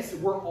contest this,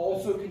 we're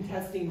also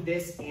contesting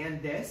this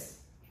and this?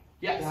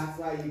 Yes. That's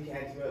why you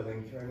can't do a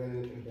link turn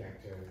and an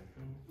impact turn.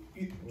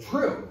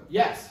 True.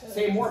 Yes.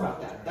 Say more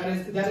about that.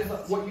 That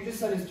is what you just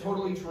said is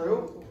totally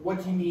true.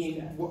 What do you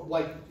mean?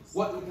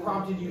 What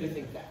prompted you to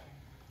think that?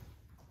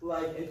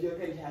 Like, if you're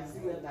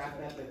contesting the fact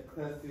that the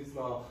cliff's too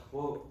small,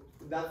 well,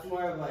 that's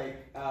more of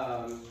like,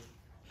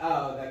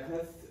 the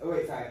cliff's, oh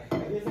wait, sorry.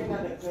 If you're saying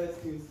that the cliff's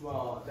too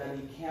small, then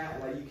you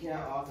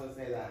can't also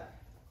say that.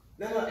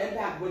 No,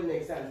 impact wouldn't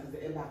make sense because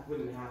the impact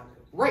wouldn't happen.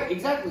 Right,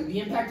 exactly. The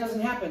impact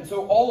doesn't happen.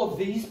 So all of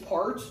these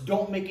parts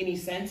don't make any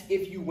sense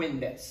if you win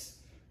this,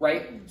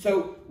 right?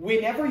 So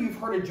whenever you've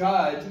heard a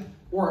judge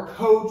or a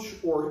coach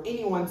or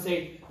anyone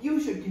say, you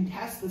should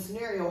contest the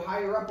scenario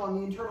higher up on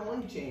the internal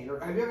link chain, or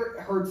have you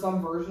ever heard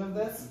some version of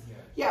this?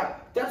 Yeah,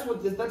 that's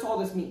all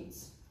this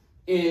means,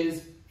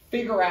 is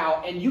figure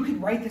out, and you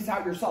can write this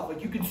out yourself.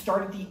 Like you could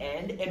start at the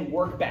end and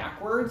work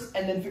backwards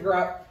and then figure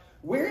out,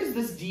 where is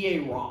this DA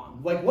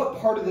wrong? Like what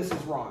part of this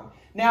is wrong?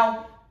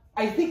 Now,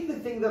 I think the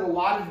thing that a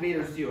lot of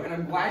debaters do, and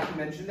I'm glad you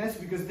mentioned this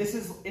because this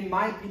is, in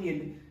my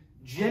opinion,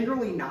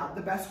 generally not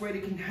the best way to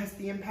contest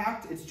the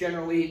impact. It's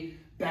generally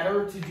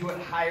better to do it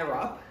higher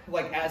up,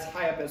 like as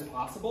high up as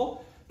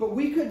possible. But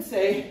we could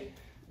say,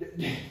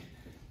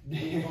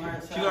 You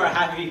are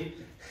happy.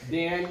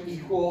 Dan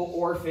equal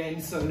orphan,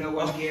 so no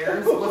one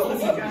cares. Was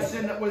the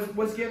suggestion that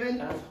was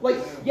given? Like,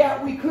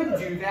 yeah, we could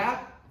do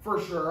that for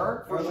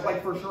sure,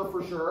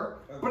 for sure.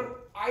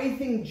 But I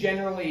think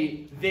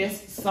generally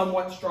this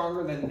somewhat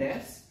stronger than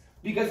this,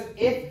 because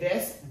if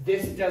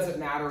this doesn't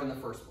matter in the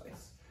first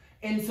place.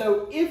 And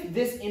so if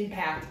this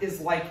impact is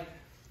like,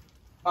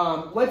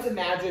 let's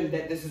imagine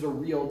that this is a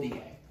real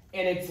DA,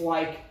 and it's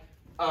like,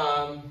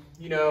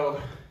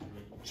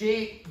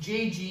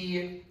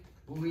 JG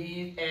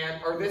lead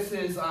or this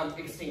is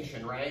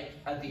extinction, right?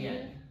 At the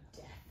end.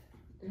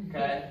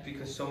 Okay.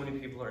 Because so many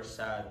people are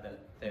sad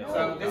that they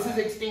So this is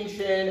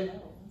extinction.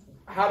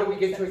 How do we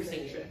get to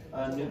extinction?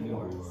 Nuke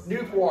war.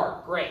 Nuke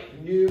war.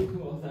 Great.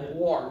 Nuke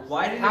war.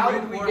 Why did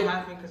nuke war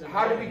happen?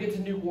 How did we get to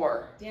nuke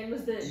war? Dan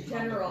was the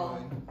general.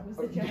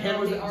 Dan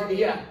was the army.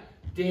 Yeah.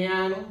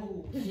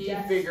 Dan, key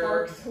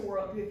figure.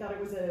 He thought it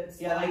was a.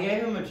 Yeah, they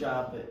gave him a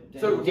job, but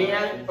So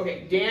Dan,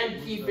 okay,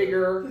 Dan, key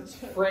figure,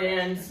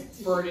 Franz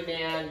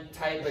Ferdinand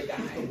type of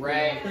guy,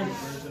 right?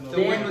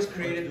 The wind was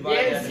created by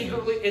Dan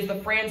secretly is the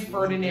Franz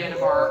Ferdinand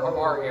of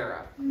our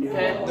era.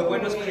 Okay? The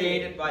wind was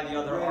created by the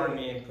other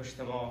army and pushed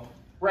them off.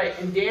 Right,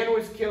 and Dan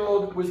was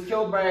killed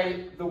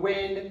by the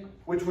wind,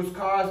 which was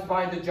caused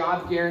by the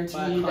job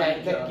guarantee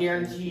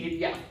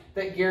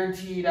that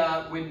guaranteed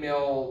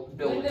windmill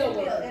building.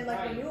 And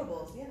like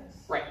renewables, yes.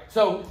 Right.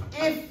 So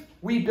if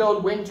we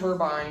build wind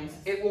turbines,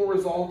 it will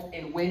result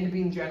in wind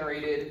being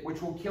generated,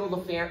 which will kill the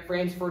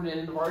Franz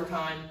Ferdinand of our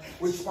time,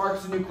 which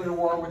sparks a nuclear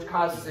war, which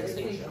causes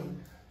extinction.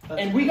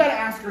 And we got to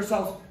ask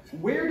ourselves,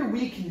 where do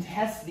we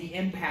contest the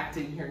impact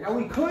in here? Now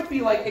we could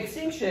be like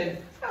extinction,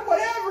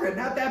 whatever,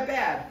 not that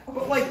bad.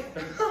 But like,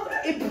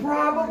 it'd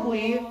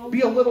probably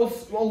be a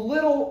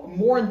little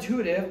more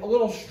intuitive, a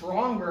little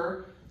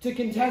stronger to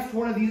contest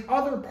one of these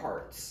other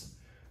parts,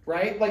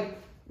 right? Like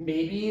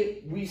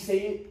maybe we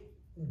say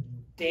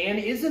Dan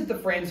isn't the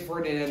Franz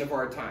Ferdinand of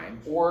our time,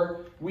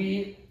 or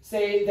we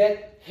say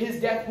that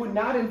his death would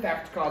not in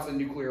fact cause a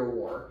nuclear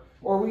war,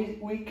 or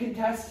we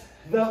contest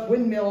the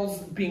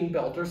windmills being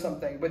built or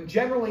something. But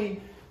generally,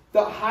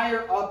 the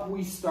higher up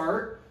we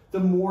start, the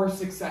more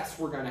success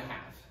we're going to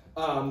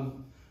have.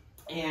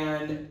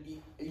 And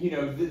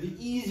the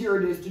easier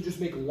it is to just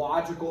make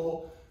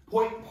logical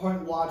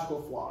point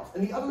logical flaws.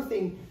 And the other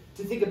thing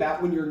to think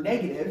about when you're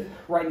negative,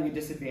 writing a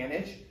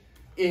disadvantage,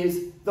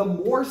 is the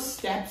more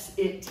steps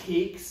it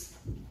takes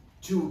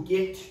to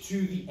get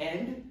to the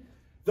end,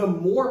 the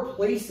more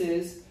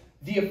places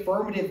the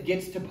affirmative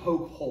gets to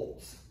poke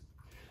holes.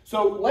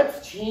 So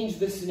let's change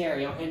this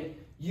scenario, and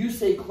you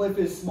say Cliff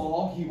is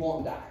small, he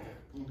won't die.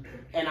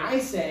 And I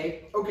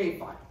say, okay,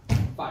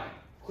 fine.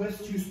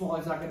 Cliff's too small,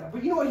 he's not gonna,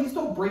 but you know what, he's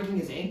still breaking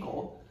his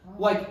ankle.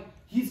 Like,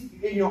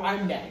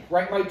 I'm Ned,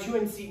 right? My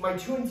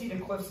 2NC to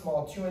Cliff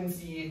Small,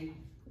 2NC,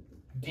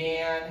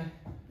 Dan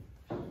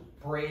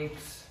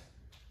breaks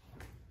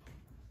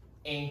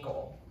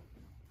ankle.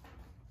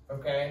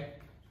 Okay?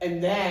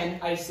 And then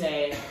I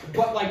say,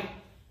 but like,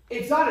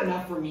 it's not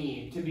enough for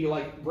me to be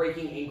like,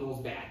 breaking ankles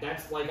bad.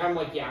 That's like, I'm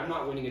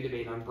not winning a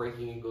debate on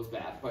breaking ankles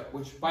bad. But,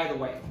 which, by the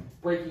way,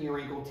 breaking your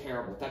ankle,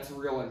 terrible. That's a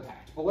real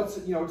impact. But let's,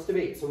 it's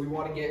debate, so we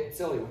want to get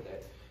silly with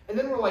it. And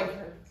then we're like,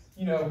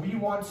 we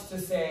want to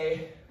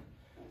say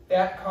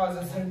that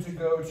causes him to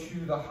go to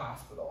the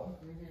hospital.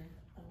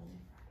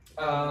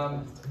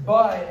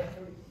 But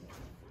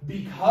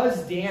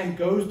because Dan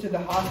goes to the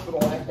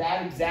hospital at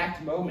that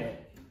exact moment,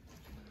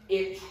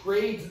 it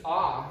trades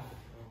off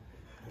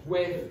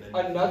with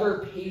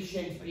another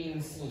patient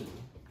being seen.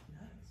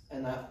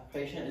 And that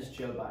patient is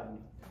Joe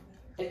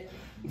Biden.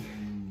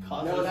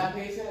 No, that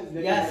patient is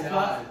Nicki Yes,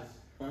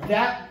 Minaj.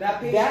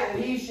 That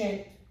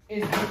patient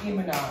is Nicki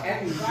Minaj.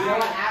 And you know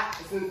what?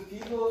 Since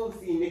people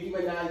see Nicki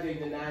Minaj being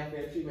denied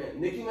fair treatment,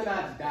 Nicki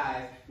Minaj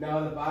dies.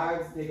 Now the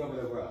barbs take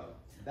over the world.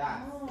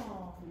 That's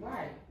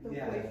right.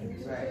 Yeah,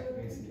 right.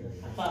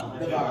 I thought my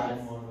The Joe bars.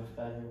 Biden one was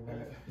better.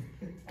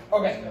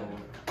 Okay.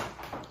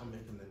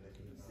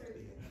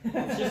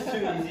 It's just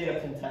too easy to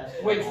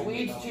contest. Which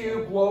leads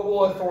to global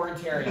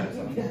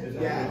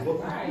authoritarianism. Yeah.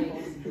 Right.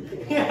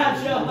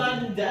 Yeah, Joe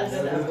Biden does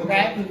it.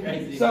 Okay?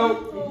 Crazy.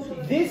 So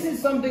this is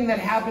something that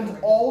happens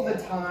all the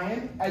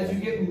time as you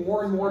get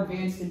more and more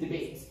advanced in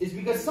debates. Is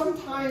because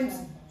sometimes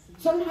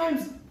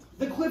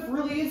the cliff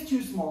really is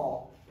too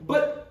small.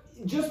 But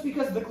just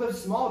because the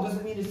cliff's small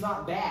doesn't mean it's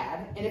not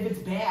bad. And if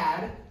it's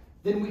bad,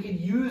 then we could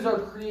use our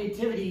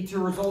creativity to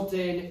result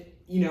in,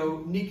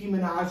 Nicki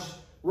Minaj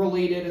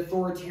related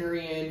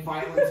authoritarian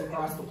violence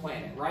across the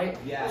planet, right?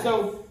 Yeah.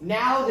 So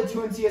now the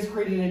 2NC has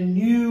created a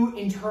new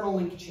internal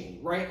link chain,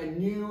 right? A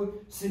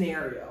new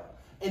scenario.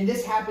 And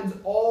this happens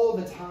all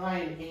the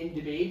time in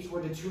debates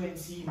where the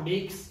 2NC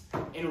makes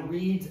and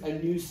reads a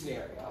new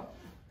scenario.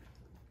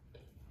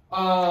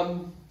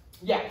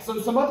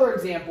 So some other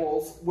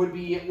examples would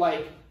be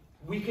like,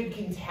 we could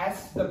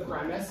contest the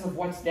premise of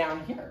what's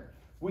down here.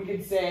 We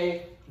could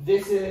say,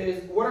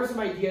 what are some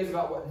ideas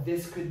about what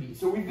this could be?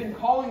 So we've been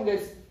calling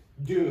this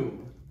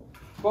doom.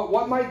 But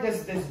what might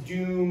this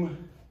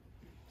doom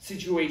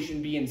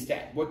situation be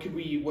instead? What could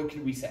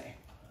we say?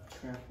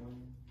 Trampoline.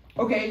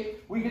 Okay,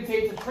 we could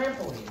say it's a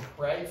trampoline,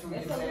 right? So we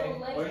It's could a say, little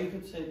leg. Or you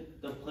could say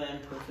the plan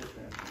puts a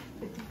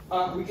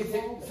trampoline. we could say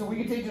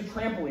it's a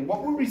trampoline.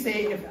 What would we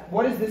say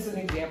what is this an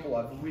example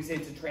of? If we say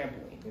it's a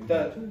trampoline.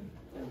 The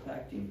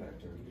Impact.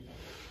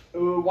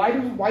 why do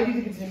you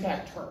think it's an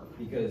impact term?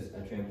 Because a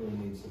trampoline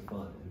means some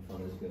fun, and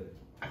fun is good.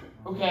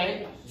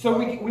 Okay, so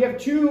we have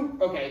two.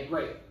 Okay,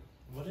 great.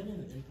 Wouldn't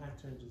an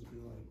impact term just be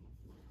like,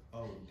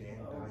 oh, Dan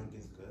dying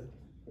is good?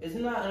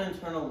 Isn't that an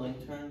internal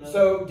link term though?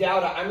 So,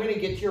 Dowda, I'm going to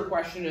get to your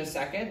question in a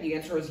second. The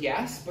answer is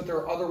yes, but there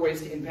are other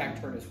ways to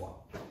impact turn as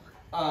well.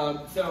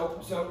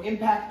 So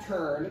impact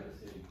turn,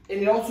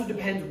 and it also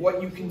depends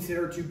what you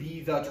consider to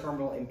be the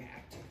terminal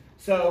impact.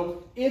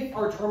 So if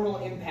our terminal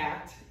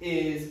impact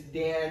is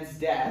Dan's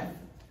death,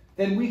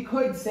 then we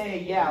could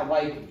say,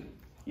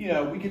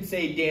 we could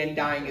say Dan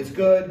dying is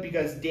good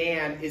because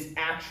Dan is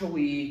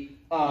actually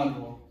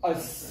a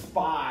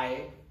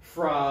spy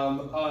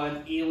from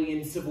an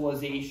alien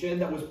civilization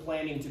that was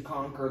planning to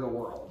conquer the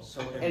world.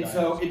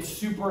 So it's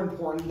super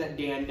important that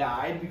Dan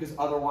died because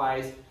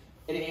otherwise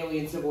an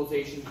alien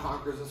civilization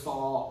conquers us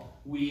all.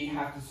 We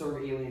have to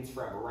serve aliens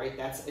forever, right?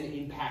 That's an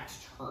impact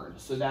turn.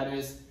 So that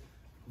is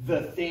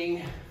the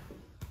thing,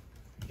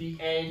 the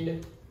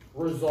end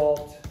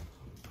result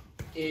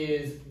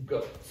is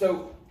good.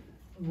 So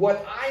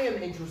what I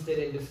am interested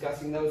in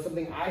discussing, though, is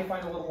something I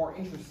find a little more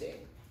interesting,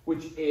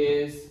 which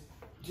is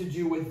to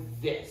do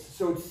with this.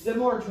 So it's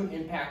similar to an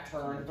impact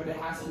turn, but it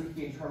has to do with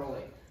the internal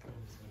link.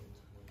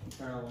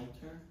 Internal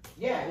link term?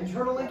 Yeah,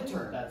 internal link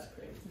turn. That's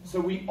crazy. So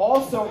we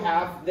also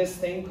have this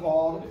thing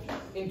called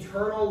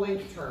internal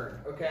link turn,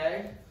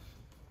 okay?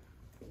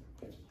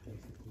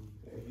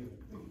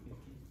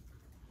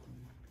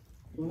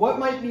 What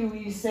might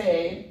we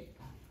say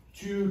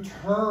to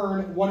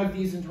turn one of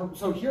these internal...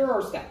 So here are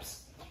our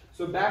steps.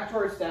 So back to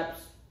our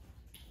steps.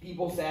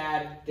 People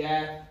sad,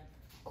 death,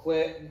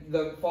 cliff,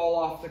 the fall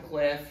off the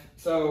cliff.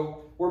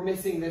 So we're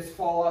missing this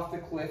fall off the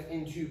cliff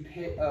into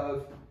pit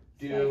of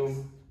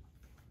doom.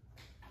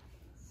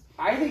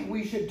 I think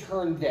we should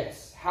turn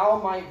this. How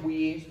might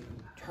we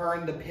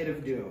turn the pit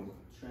of doom?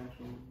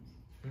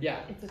 Yeah.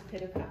 It's a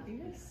pit of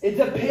happiness. It's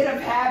a pit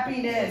of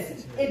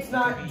happiness. It's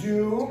not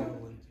doom.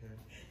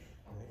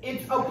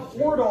 It's a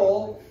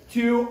portal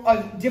to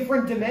a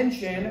different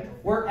dimension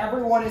where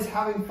everyone is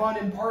having fun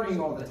and partying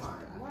all the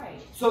time.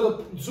 Right.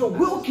 So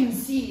we'll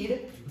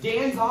concede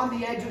Dan's on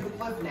the edge of the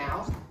cliff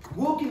now.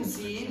 We'll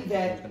concede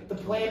that the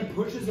plan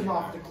pushes him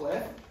off the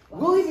cliff.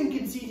 We'll even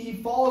concede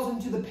he falls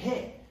into the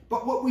pit.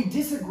 But what we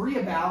disagree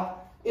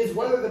about is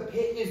whether the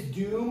pit is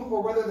doom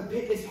or whether the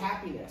pit is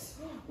happiness.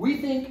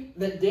 We think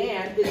that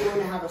Dan is going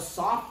to have a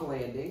soft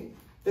landing,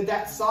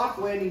 that soft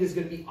landing is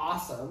going to be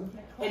awesome,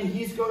 and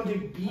he's going to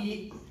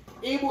be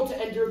able to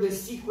enter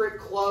this secret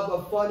club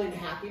of fun and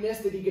happiness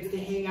that he gets to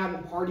hang out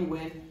and party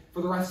with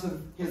for the rest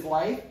of his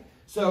life.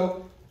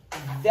 So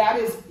that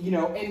is,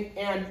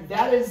 and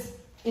that is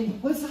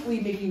implicitly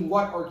making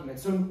what argument?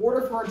 So in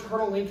order for our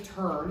internal link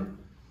turn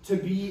to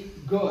be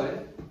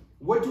good,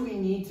 what do we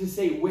need to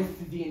say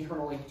with the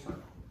internal link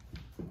turn?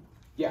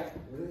 Yeah.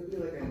 Would it be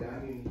like a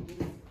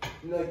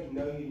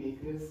no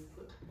uniqueness?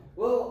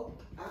 Well,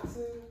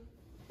 actually,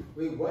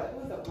 wait, what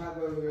was the part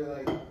where we were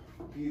like,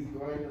 he's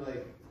going to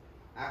like,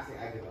 actually,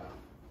 I give up.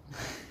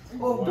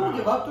 Oh,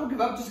 don't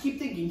give up, just keep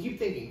thinking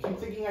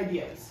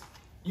ideas.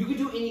 You can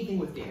do anything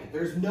with Dan.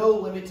 There's no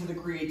limit to the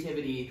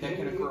creativity that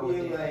can occur with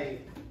Dan.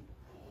 Like,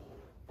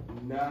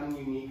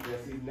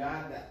 non-uniqueness, he's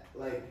not that,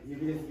 like, you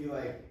can just be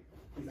like,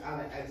 he's on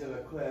the edge of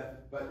a cliff,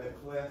 but the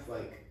cliff's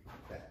like,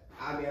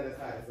 on the other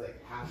side is like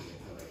happiness.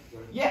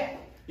 Like,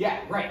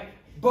 yeah, right.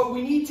 But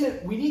we need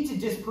to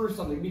disprove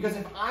something, because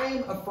if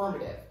I'm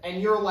affirmative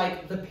and you're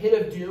like the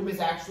pit of doom is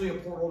actually a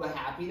portal to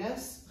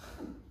happiness,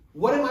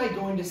 what am I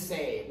going to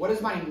say? What is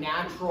my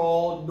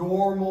natural,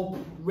 normal,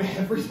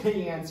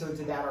 everyday answer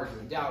to that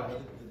argument? Doubt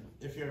it.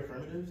 If you're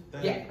affirmative,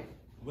 then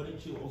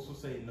wouldn't you also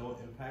say no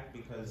impact,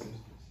 because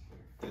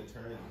the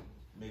turn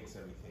makes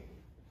everything.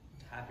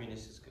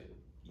 Happiness is good.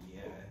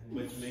 Yeah,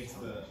 which makes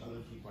the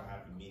other people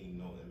happy, meaning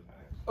no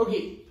impact.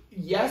 Okay,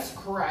 yes,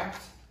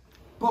 correct.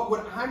 But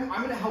what I'm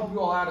going to help you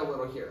all out a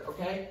little here,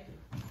 okay?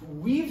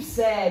 We've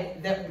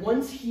said that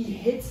once he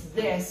hits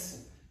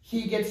this,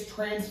 he gets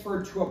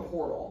transferred to a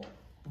portal.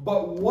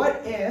 But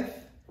what if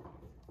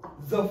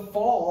the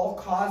fall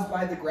caused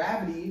by the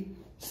gravity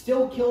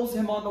still kills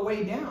him on the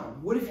way down?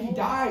 What if he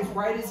dies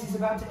right as he's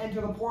about to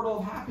enter the portal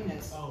of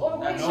happiness?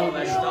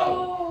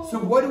 So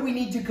what do we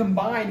need to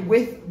combine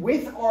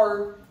with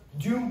our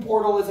doom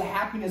portal as a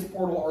happiness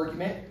portal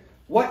argument?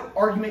 What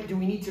argument do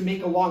we need to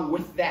make along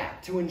with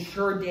that to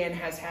ensure Dan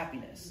has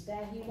happiness?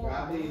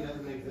 Gravity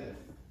doesn't exist.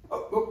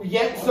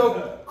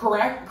 So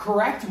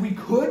correct.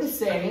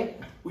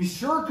 We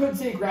sure could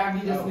say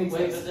gravity doesn't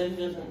exist. But then he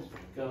doesn't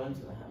go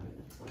into the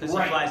happiness. Because he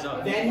flies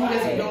up. Then he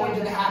doesn't go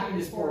into the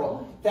happiness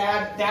portal.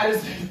 That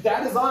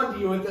is on to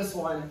you with this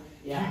one.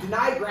 Yeah. If you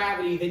deny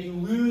gravity, then you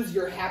lose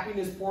your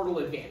happiness portal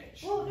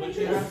advantage. Well, then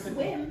you just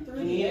swim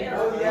through the air.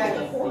 Oh, yes.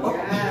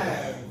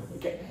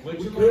 Okay.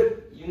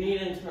 You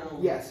need internal.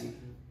 Yes.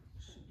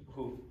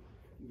 Who?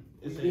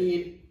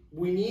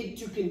 We need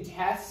to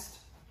contest.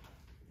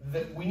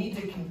 We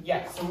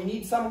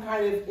need some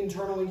kind of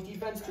internal link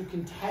defense to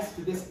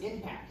contest this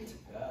impact.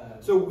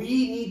 So we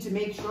need to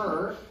make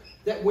sure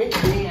that when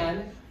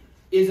Dan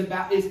is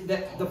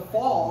that the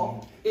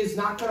fall is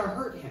not going to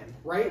hurt him,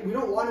 right? We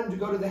don't want him to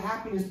go to the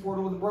happiness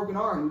portal with a broken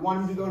arm. We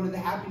want him to go into the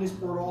happiness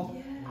portal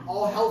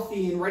all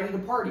healthy and ready to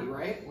party,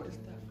 right?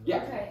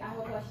 Yeah. Okay, I have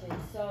a question.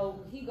 So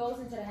he goes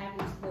into the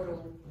happiness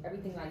portal,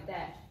 everything like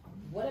that.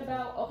 What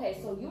about, okay,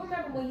 so you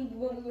remember when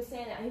we were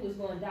saying that he was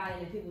going to die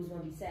and the people was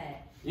going to be sad.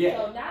 Yeah.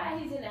 So now that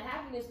he's in the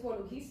happiness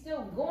portal, he's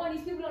still going.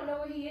 These people don't know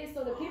where he is,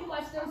 so the people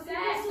are still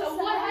sad. So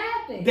what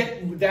happened?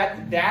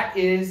 That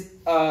is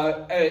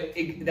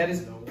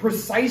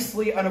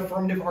precisely an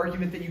affirmative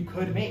argument that you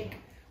could make,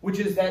 which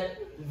is that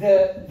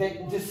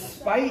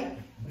despite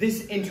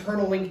this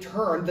internal link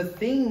turn, the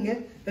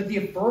thing that the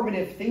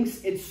affirmative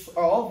thinks it's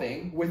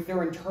solving with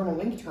their internal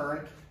link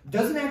turn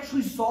doesn't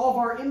actually solve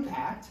our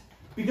impact.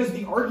 Because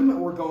the argument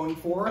we're going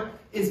for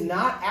is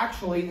not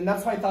actually, and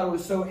that's why I thought it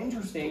was so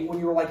interesting when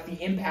you were like, the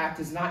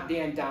impact is not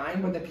Dan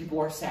dying, but that people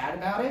are sad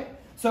about it.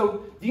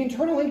 So the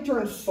internal link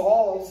turn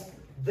solves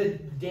the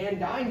Dan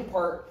dying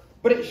part,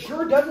 but it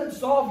sure doesn't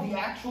solve the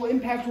actual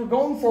impact we're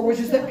going for, which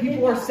is that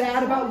people are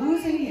sad about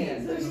losing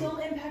him. So there's still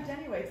an impact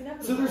anyway. It's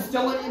inevitable. So there's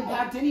still an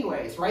impact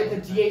anyways, right?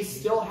 The DA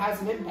still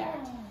has an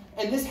impact.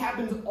 And this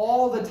happens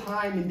all the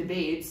time in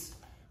debates,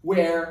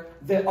 where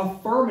the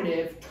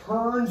affirmative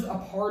turns a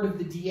part of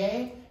the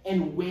DA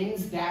and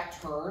wins that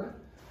turn.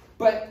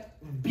 But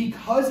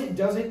because it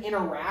doesn't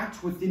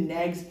interact with the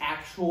neg's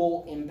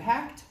actual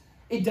impact,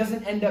 it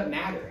doesn't end up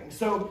mattering.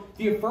 So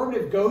the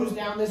affirmative goes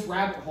down this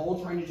rabbit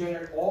hole trying to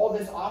generate all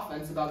this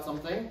offense about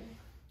something,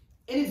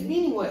 and it's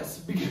meaningless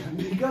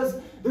because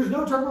there's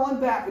no terminal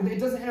impact. It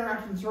doesn't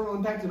interact with the terminal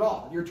impact at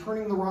all. You're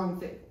turning the wrong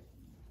thing.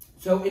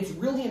 So it's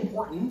really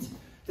important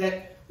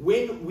that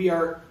when we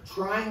are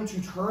trying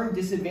to turn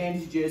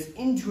disadvantages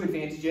into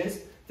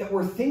advantages, that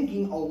we're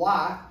thinking a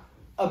lot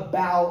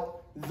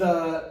about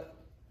the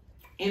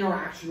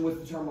interaction with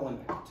the terminal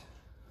impact.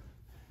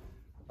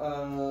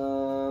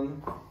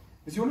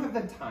 Does anyone have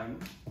that time?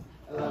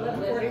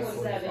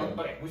 11:47.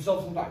 Okay, we still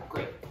have some time.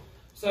 Great.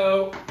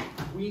 So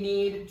we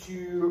need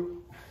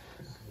to.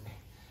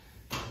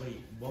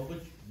 Wait, what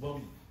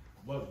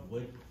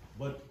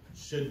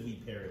should we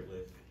pair it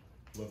with?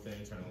 With the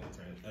internal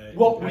turn?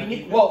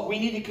 We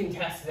need to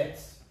contest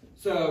this.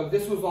 So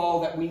this was all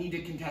that we need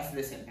to contest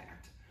this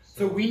impact.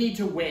 So we need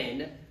to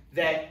win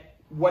that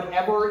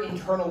whatever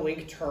internal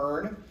link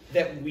turn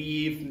that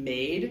we've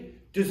made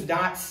does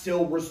not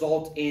still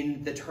result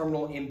in the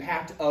terminal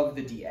impact of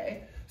the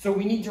DA. So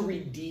we need to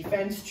read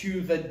defense to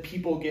the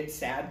people get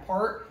sad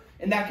part.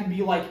 And that could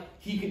be like,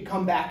 he could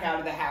come back out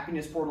of the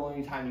happiness portal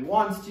anytime he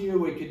wants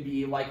to. It could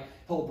be like,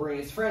 he'll bring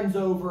his friends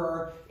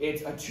over.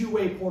 It's a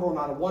two-way portal,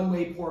 not a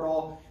one-way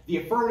portal. The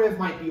affirmative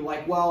might be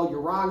like, well,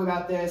 you're wrong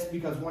about this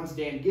because once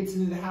Dan gets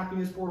into the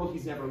happiness portal,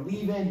 he's never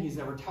leaving. He's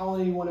never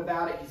telling anyone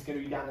about it. He's going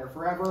to be down there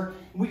forever.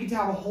 And we get to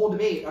have a whole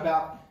debate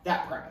about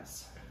that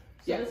premise.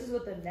 So this is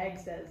what the neg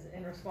says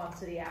in response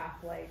to the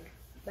app, like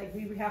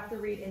we have to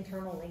read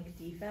internal link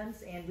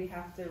defense, and we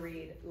have to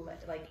read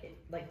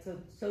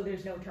so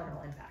there's no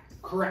terminal impact.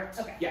 Correct.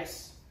 Okay.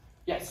 Yes.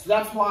 Yes. So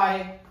that's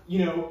why,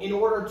 you know, in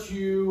order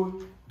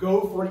to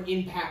go for an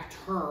impact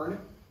turn,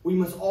 we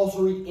must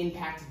also read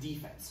impact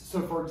defense.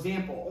 So for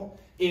example,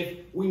 if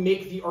we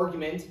make the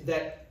argument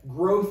that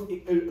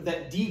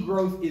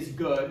degrowth is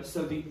good,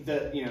 so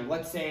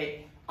let's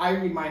say I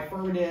read my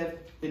affirmative,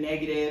 the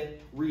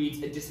negative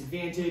reads a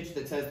disadvantage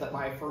that says that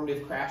my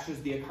affirmative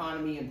crashes the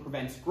economy and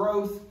prevents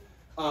growth.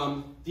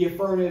 The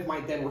affirmative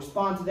might then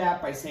respond to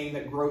that by saying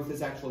that growth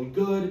is actually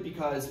good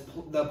because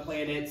the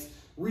planet's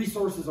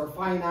resources are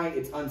finite,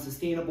 it's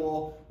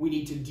unsustainable, we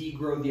need to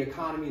degrow the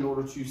economy in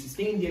order to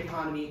sustain the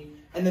economy.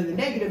 And then the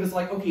negative is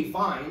like, okay,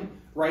 fine,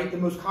 right? The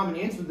most common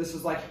answer to this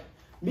is like,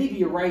 maybe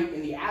you're right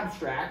in the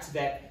abstract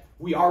that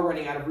we are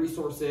running out of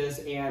resources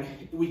and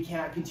we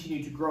cannot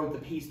continue to grow at the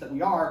pace that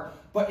we are,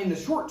 but in the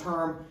short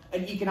term,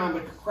 an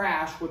economic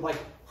crash would like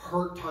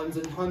hurt tons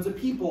and tons of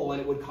people,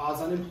 and it would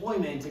cause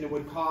unemployment, and it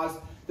would cause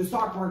the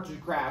stock market to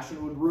crash, and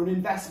it would ruin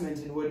investment,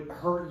 and it would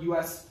hurt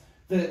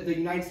the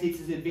United States'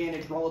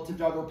 advantage relative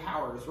to other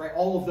powers, right?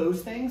 All of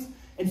those things.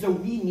 And so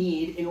we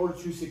need, in order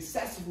to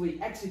successfully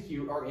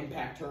execute our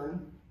impact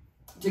turn,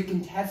 to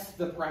contest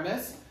the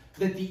premise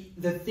that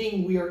the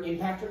thing we are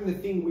impacting, the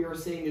thing we are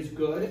saying is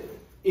good,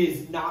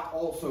 is not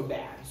also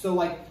bad. So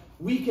like,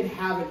 we could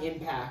have an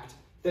impact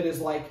that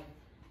is like,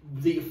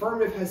 the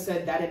affirmative has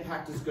said that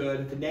impact is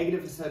good, the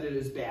negative has said it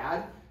is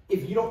bad.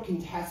 If you don't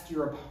contest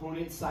your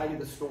opponent's side of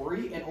the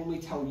story and only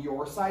tell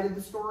your side of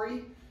the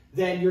story,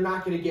 then you're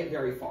not going to get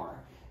very far.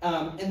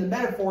 And the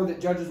metaphor that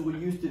judges will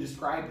use to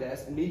describe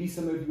this, and maybe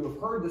some of you have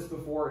heard this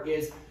before,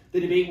 is the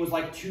debate was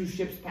like two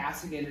ships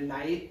passing in a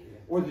night,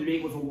 or the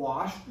debate was a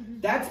wash.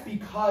 That's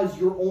because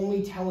you're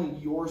only telling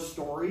your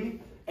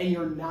story, and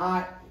you're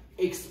not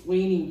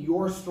explaining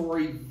your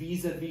story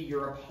vis-a-vis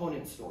your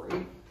opponent's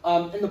story.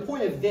 And the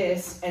point of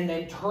this, and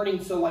then turning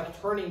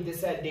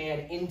Disad Dan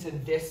into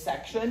this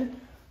section,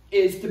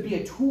 is to be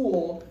a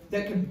tool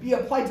that can be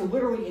applied to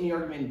literally any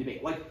argument and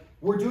debate. Like,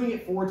 we're doing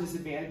it for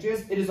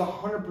disadvantages. It is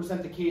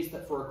 100% the case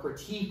that for a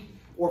critique,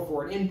 or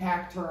for an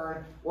impact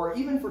turn, or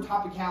even for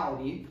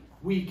topicality,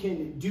 we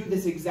can do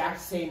this exact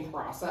same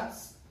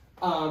process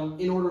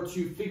in order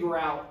to figure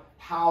out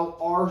how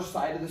our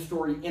side of the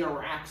story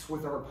interacts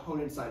with our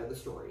opponent's side of the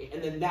story.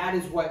 And then that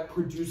is what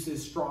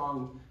produces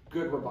strong,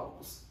 good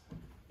rebuttals.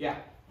 Yeah?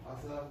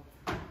 Also,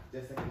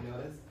 just like you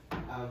notice,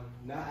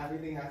 not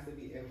everything has to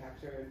be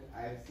impact turned.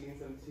 I've seen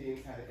some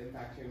teams had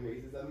impact turn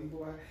racism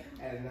before,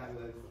 and that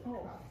was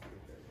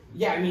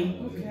yeah, I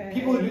mean,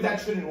 people who do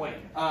that shouldn't win.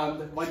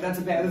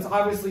 That's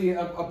obviously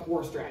a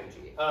poor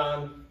strategy.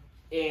 And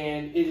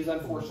it is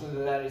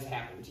unfortunate that has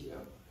happened to you.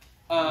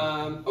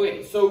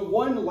 Okay, so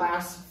one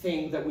last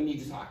thing that we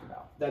need to talk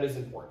about that is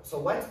important. So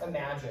let's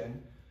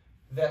imagine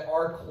that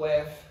our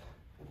cliff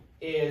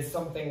is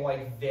something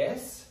like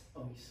this.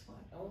 Oh, he's fine.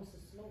 Oh, it's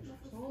a slope.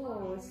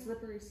 Oh, a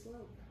slippery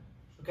slope.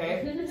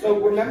 Okay, so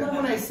remember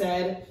when I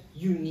said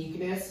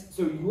uniqueness?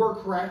 So you are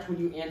correct when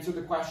you answer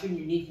the question.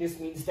 Uniqueness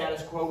means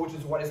status quo, which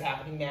is what is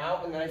happening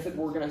now. And then I said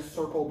we're going to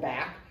circle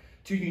back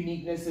to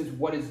uniqueness is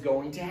what is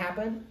going to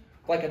happen,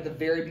 like at the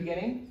very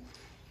beginning.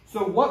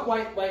 So what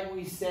might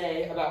we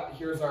say about,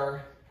 here's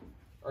our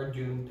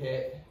doom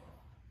pit.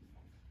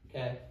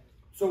 Okay,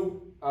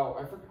 so, oh,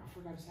 I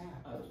forgot his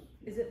hat.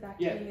 Is it back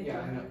to being a doom pit?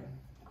 I know.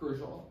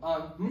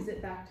 Crucial. Is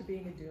it back to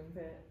being a doom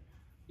pit?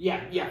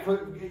 Yeah,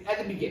 at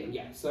the beginning,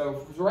 yeah.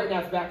 So right now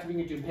it's back to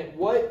being a doom pit.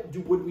 What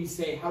would we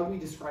say, how do we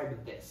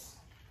describe this?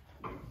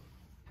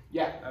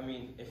 Yeah. I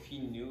mean, if he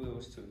knew it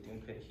was to a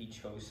doom pit, he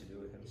chose to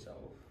do it himself.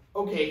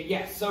 Okay,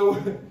 yes,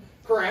 so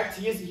correct.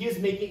 He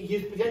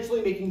is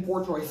potentially making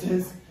poor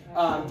choices.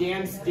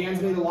 Dan's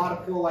made a lot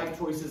of poor life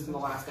choices in the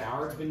last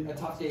hour. It's been a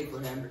tough day for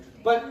him.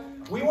 But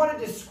we want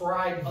to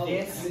describe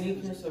this.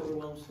 Uniqueness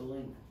overwhelms the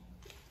link.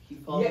 He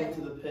falls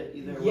into the pit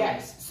either way.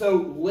 Yes, so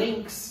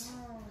links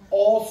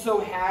also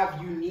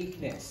have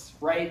uniqueness,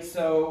 right?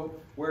 So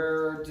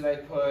where did I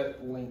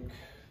put link?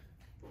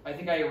 I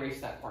think I erased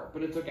that part,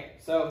 but it's okay.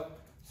 So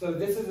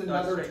this is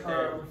another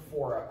term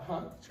for it,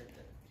 huh? It's right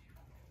there.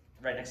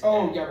 Right next to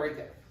Oh, yeah, right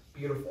there.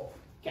 Beautiful.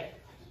 Okay.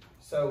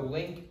 So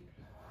link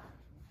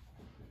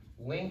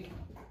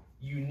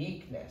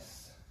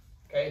uniqueness.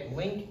 Okay,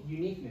 link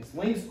uniqueness.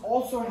 Links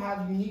also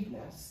have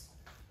uniqueness.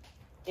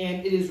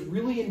 And it is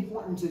really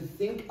important to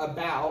think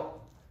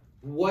about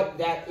what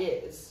that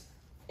is.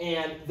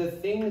 And the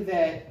thing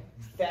that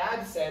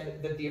Thad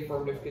said that the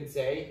affirmative could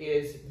say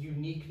is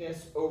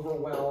uniqueness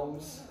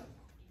overwhelms.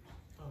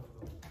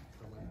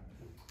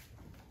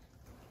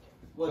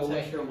 What's the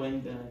extra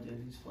wind gonna do?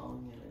 Who's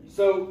following it anyway?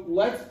 So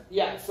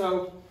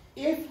so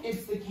if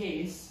it's the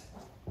case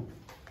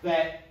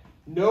that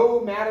no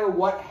matter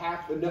what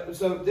happens,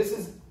 so this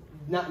is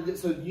not,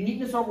 so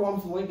uniqueness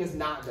overwhelms the link is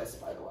not this,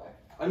 by the way.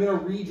 I'm going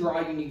to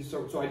redraw uniqueness,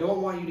 so I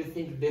don't want you to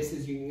think this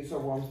is uniqueness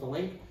overwhelms the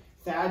link.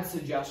 Thad's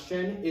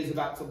suggestion is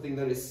about something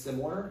that is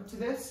similar to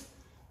this,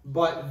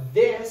 but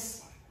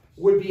this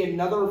would be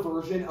another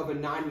version of a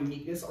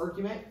non-uniqueness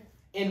argument,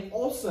 and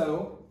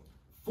also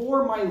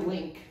for my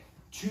link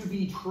to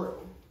be true,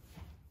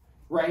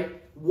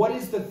 right? What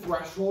is the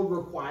threshold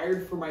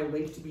required for my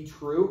link to be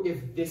true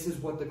if this is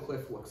what the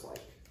cliff looks like?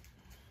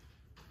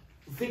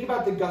 Think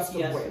about the gust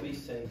of wind. Yes, to be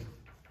safe.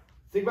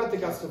 Think about the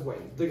gust of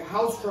wind.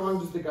 How strong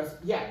does the gust?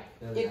 Yeah,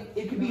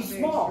 it could be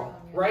small, strong,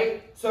 yeah.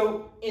 right?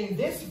 So in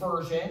this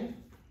version,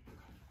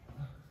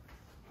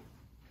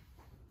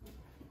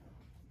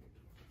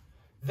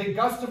 the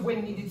gust of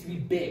wind needed to be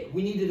big.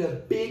 We needed a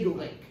big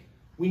link.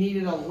 We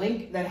needed a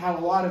link that had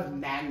a lot of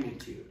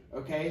magnitude,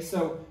 okay?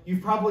 So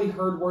you've probably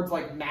heard words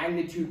like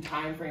magnitude,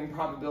 time frame,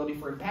 probability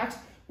for impacts.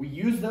 We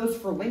use those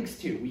for links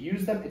too. We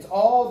use them, it's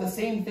all the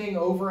same thing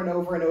over and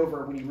over and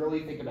over when you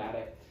really think about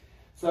it.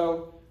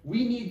 So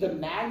we need the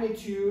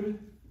magnitude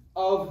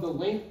of the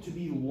link to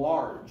be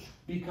large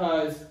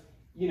because,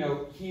 you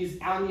know, he's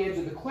on the edge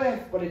of the cliff,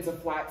 but it's a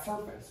flat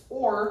surface.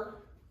 Or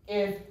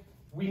if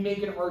we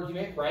make an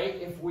argument, right,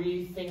 if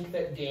we think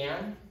that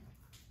Dan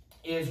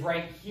is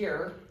right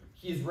here,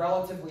 he's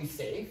relatively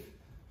safe,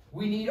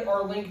 we need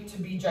our link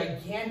to be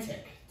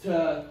gigantic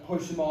to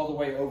push him all the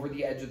way over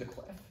the edge of the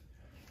cliff.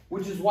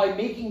 Which is why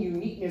making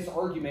uniqueness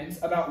arguments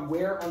about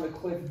where on the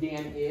cliff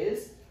Dan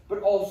is, but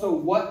also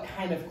what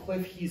kind of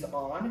cliff he's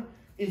on,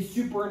 is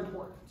super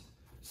important.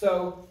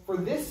 So for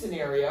this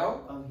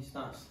scenario, he's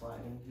not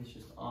sliding. He's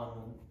just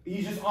on.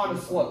 He's just on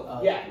a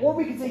slope. Yeah. Or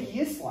we could say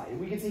he is sliding.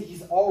 We could say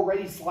he's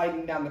already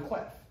sliding down the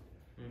cliff,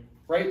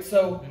 right?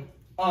 So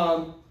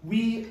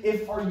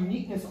if our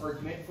uniqueness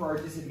argument for our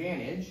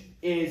disadvantage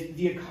is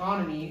the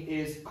economy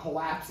is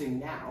collapsing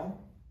now,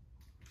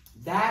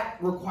 that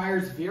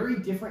requires very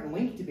different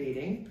link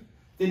debating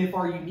than if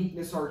our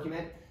uniqueness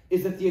argument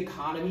is that the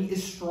economy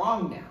is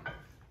strong now.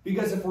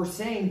 Because if we're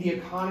saying the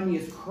economy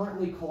is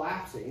currently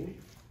collapsing,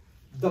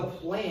 the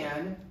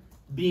plan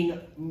being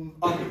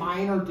a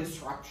minor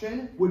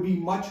disruption would be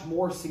much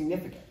more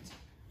significant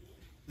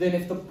than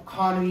if the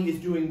economy is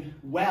doing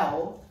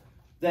well,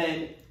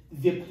 then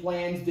the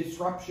plan's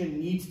disruption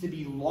needs to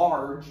be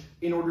large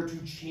in order to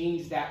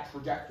change that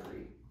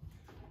trajectory.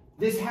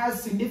 This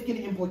has significant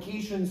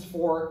implications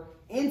for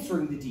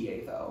answering the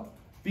DA, though,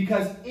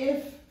 because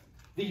if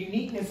the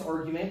uniqueness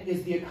argument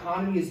is the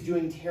economy is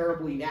doing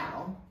terribly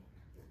now,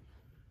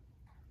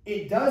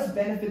 it does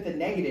benefit the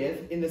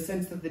negative in the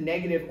sense that the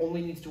negative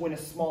only needs to win a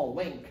small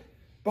link.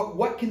 But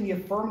what can the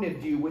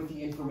affirmative do with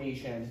the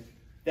information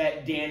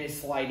that Dan is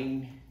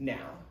sliding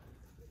now?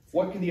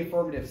 What can the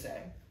affirmative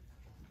say?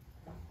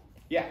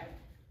 Yeah.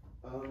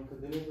 Because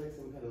then it's like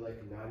some kind of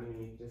like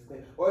non-uniqueness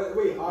claim. Or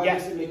wait,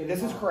 yes,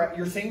 this is correct.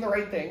 You're saying the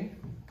right thing.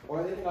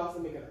 Or they could also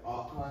make an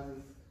all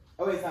causes.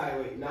 Oh wait,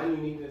 sorry, wait.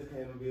 Non-uniqueness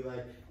claim would be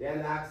like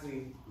Dan's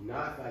actually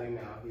not sliding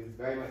now. He's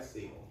very much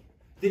stable.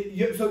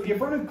 So the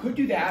affirmative could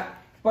do that,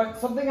 but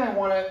something I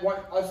want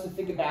us to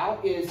think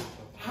about is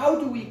how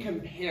do we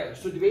compare?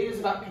 So debate is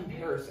about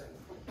comparison.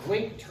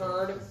 Link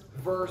turn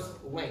versus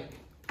link.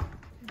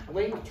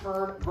 Link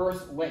turn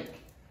versus link.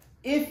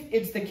 If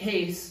it's the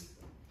case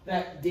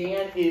that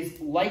Dan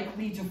is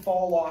likely to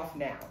fall off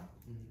now,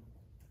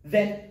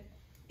 then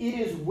it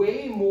is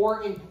way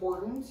more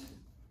important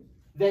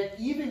that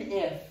even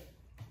if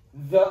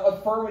the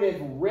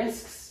affirmative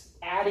risks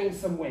adding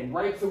some wind,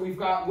 right? So we've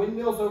got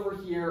windmills over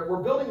here.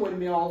 We're building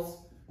windmills,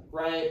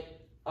 right?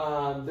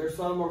 There's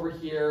some over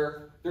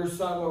here. There's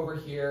some over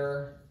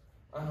here.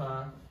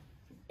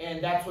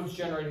 And that's what's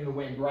generating the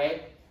wind,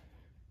 right?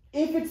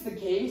 If it's the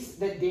case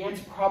that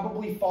Dan's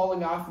probably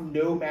falling off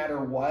no matter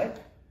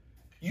what,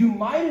 you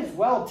might as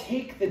well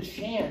take the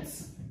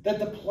chance that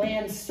the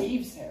plan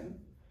saves him,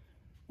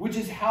 which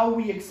is how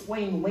we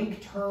explain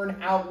link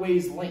turn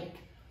outweighs link.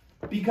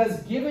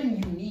 Because given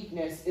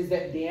uniqueness is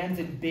that Dan's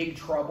in big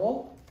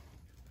trouble,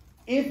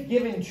 if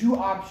given two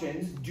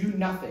options, do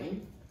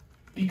nothing,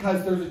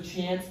 because there's a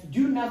chance,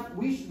 do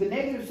nothing. The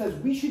negative says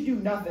we should do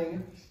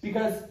nothing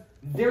because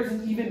there's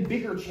an even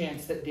bigger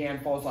chance that Dan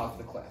falls off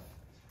the cliff.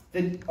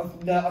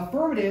 The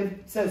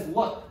affirmative says,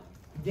 look,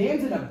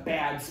 Dan's in a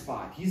bad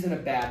spot. He's in a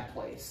bad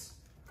place.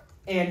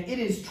 And it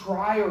is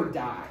try or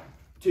die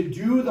to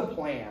do the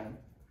plan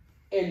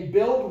and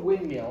build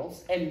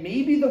windmills. And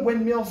maybe the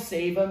windmills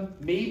save him.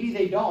 Maybe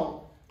they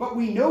don't. But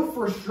we know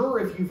for sure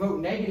if you vote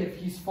negative,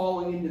 he's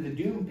falling into the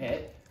doom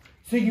pit.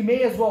 So you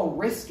may as well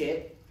risk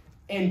it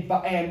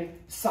and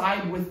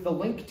side with the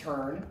link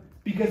turn,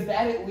 because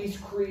that at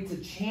least creates a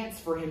chance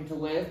for him to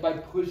live by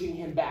pushing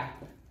him back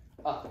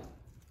up.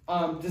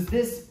 Does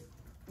this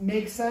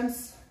make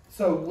sense?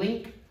 So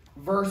link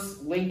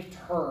versus link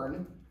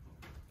turn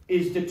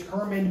is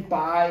determined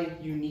by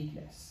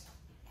uniqueness.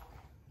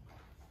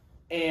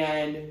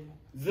 And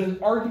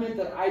The argument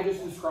that I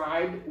just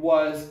described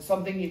was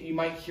something that you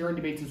might hear in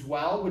debates as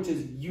well, which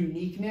is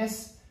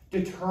uniqueness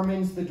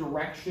determines the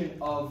direction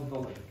of the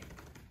link.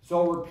 So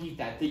I'll repeat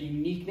that. The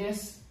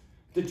uniqueness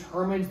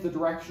determines the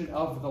direction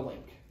of the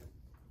link.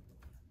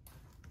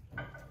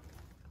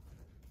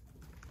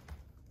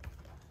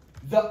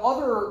 The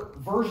other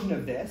version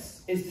of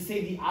this is to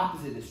say the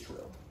opposite is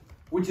true,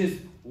 which is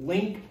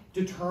link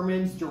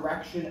determines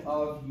direction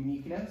of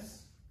uniqueness.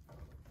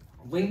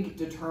 Link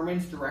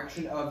determines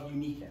direction of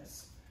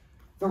uniqueness.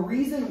 The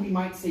reason we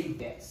might say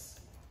this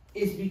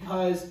is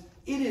because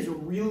it is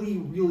really,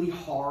 really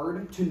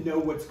hard to know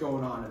what's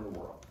going on in the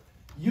world.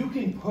 You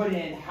can put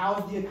in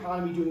how's the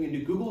economy doing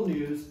into Google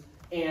News,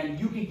 and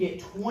you could get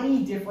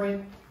 20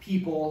 different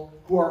people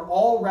who are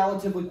all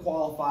relatively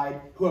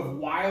qualified who have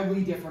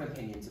wildly different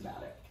opinions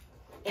about it.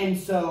 And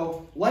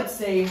so let's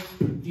say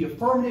the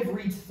affirmative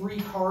reads 3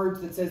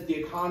 cards that says the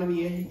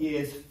economy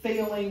is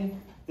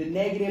failing. The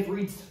negative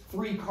reads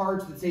 3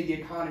 cards that say the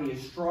economy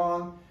is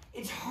strong.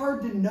 It's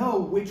hard to know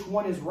which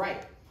one is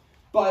right.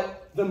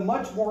 But the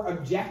much more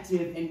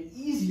objective and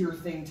easier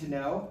thing to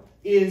know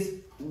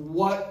is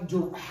what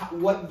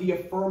the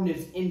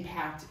affirmative's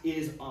impact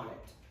is on it.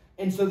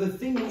 And so the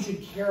thing we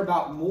should care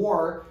about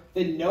more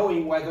than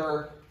knowing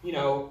whether, you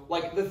know,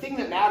 like the thing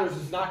that matters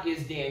is not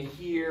is Dan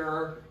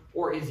here,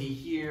 or is he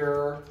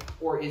here,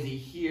 or is he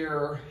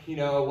here, you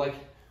know, like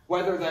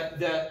whether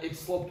it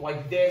sloped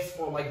like this,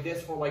 or like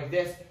this, or like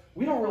this,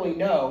 we don't really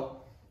know.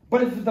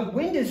 But if the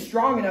wind is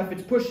strong enough,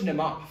 it's pushing him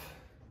off.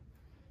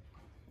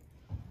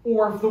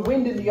 Or if the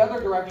wind in the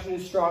other direction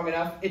is strong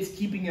enough, it's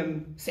keeping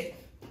him safe.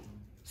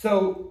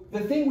 So the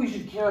thing we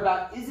should care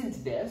about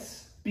isn't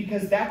this,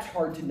 because that's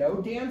hard to know.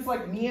 Dan's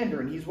like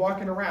meandering. He's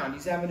walking around.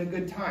 He's having a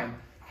good time.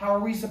 How are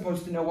we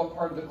supposed to know what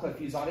part of the cliff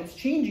he's on? It's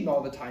changing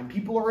all the time.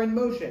 People are in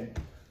motion.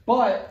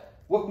 But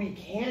what we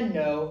can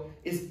know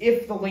is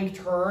if the link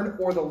turn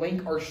or the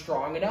link are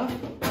strong enough,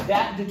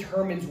 that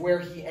determines where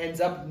he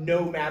ends up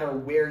no matter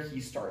where he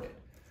started.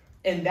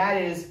 And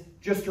that is,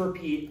 just to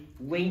repeat,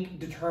 link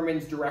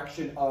determines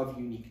direction of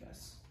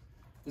uniqueness.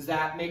 Does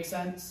that make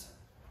sense?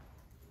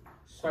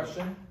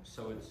 Question?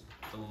 So it's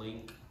the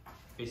link,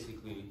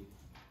 basically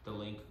the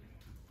link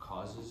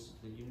causes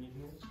the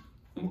uniqueness?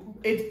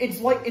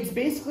 It's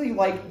basically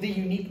like the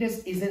uniqueness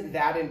isn't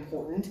that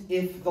important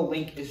if the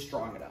link is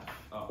strong enough.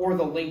 Or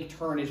the link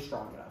turn is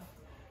strong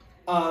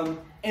enough.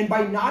 And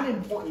by not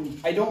important,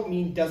 I don't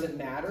mean doesn't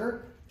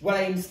matter. What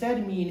I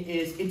instead mean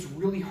is it's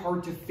really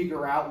hard to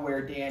figure out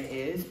where Dan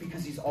is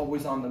because he's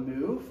always on the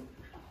move.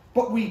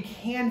 But we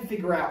can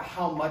figure out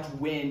how much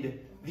wind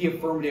the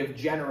affirmative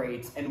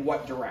generates and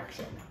what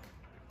direction.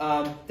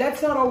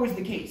 That's not always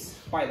the case,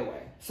 by the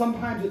way.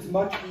 Sometimes it's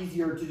much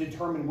easier to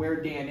determine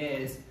where Dan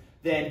is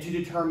than to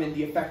determine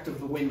the effect of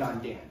the wind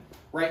on Dan,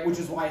 right? Which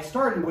is why I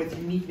started with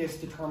uniqueness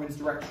determines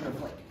direction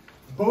of link.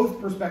 Both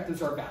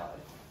perspectives are valid.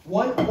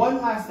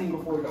 One last thing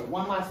before we go.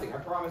 One last thing. I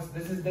promise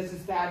this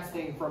is Thad's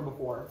thing from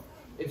before.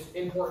 It's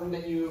important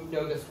that you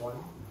know this one.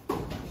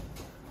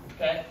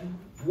 Okay?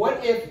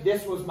 What if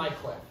this was my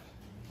cliff?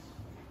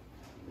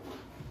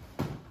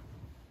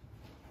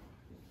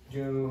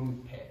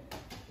 Doom pit.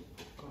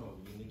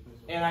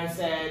 And I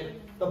said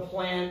the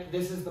plan,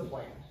 this is the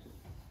plan.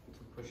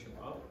 To push him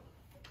up?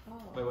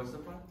 Wait, what's the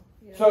plan?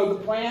 So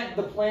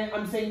the plan,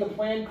 I'm saying the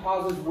plan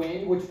causes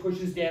wind, which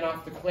pushes Dan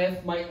off the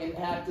cliff. My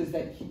impact is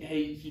that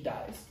he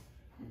dies.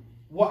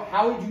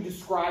 How would you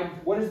describe,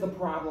 what is the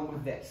problem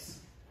with this?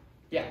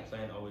 Yeah. The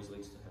plan always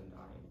leads to him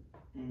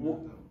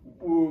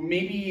dying.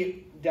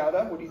 Maybe,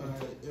 Dowda, what do you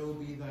think? It will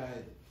be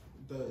that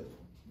the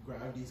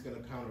gravity's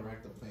going to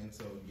counteract the plan,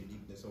 so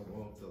uniqueness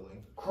overwhelms the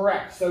link.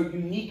 Correct. So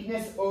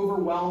uniqueness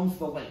overwhelms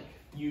the link.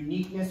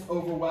 Uniqueness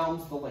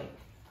overwhelms the link.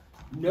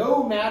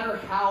 No matter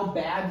how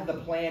bad the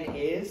plan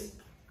is,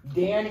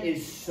 Dan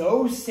is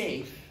so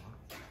safe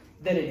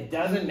that it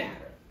doesn't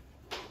matter.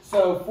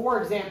 So,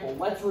 for example,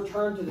 let's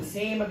return to the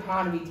same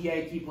economy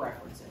DI keep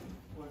referencing.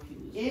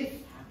 If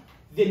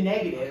the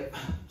negative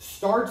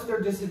starts their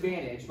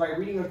disadvantage by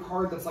reading a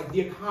card that's like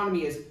the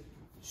economy is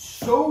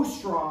so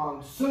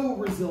strong, so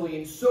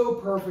resilient, so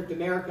perfect,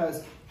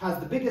 America has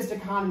the biggest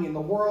economy in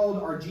the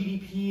world, our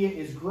GDP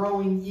is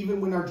growing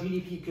even when our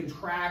GDP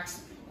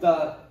contracts,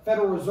 the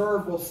Federal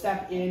Reserve will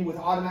step in with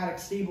automatic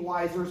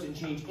stabilizers and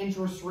change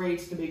interest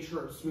rates to make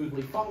sure it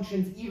smoothly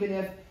functions, even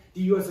if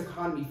the U.S.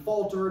 economy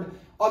faltered.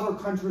 Other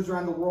countries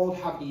around the world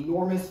have an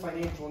enormous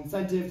financial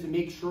incentive to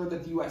make sure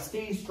that the U.S.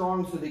 stays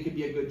strong so they could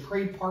be a good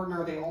trade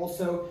partner. They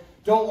also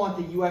don't want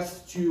the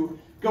U.S. to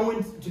go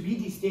into be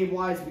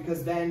destabilized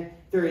because then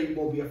they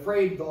will be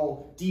afraid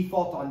they'll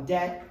default on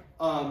debt.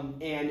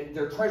 And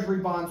their treasury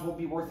bonds won't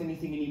be worth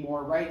anything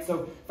anymore, right?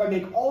 So if I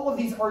make all of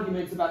these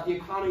arguments about the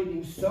economy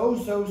being so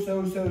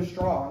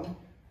strong,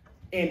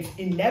 and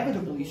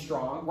inevitably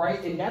strong,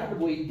 right?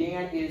 Inevitably,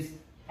 Dan is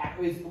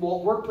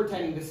well, we're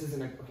pretending this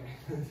isn't,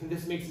 okay,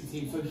 this makes it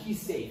seem, so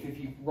he's safe if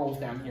he rolls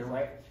down here,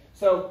 right?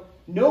 So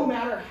no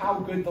matter how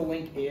good the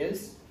link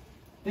is,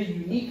 the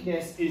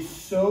uniqueness is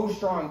so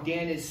strong,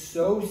 Dan is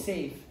so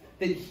safe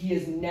that he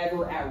is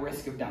never at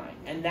risk of dying.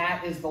 And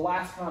that is the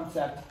last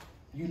concept,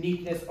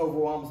 uniqueness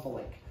overwhelms the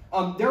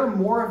link. There are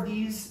more of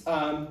these.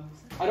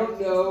 I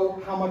don't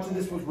know how much of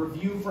this was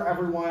reviewed for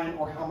everyone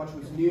or how much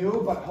was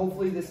new, but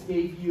hopefully this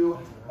gave you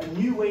a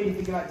new way to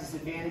think about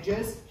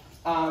disadvantages.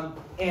 And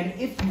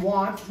if you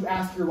want to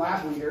ask your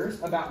lab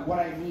leaders about what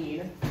I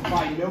mean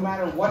by no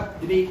matter what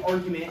debate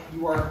argument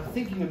you are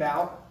thinking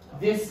about,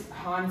 this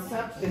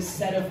concept, this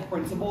set of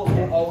principles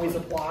will always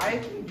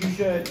apply, you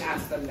should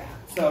ask them that.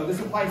 So this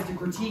applies to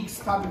critiques,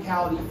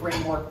 topicality,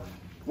 framework,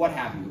 what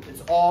have you.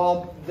 It's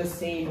all the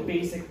same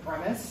basic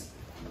premise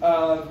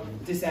of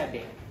Disad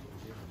Dan.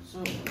 So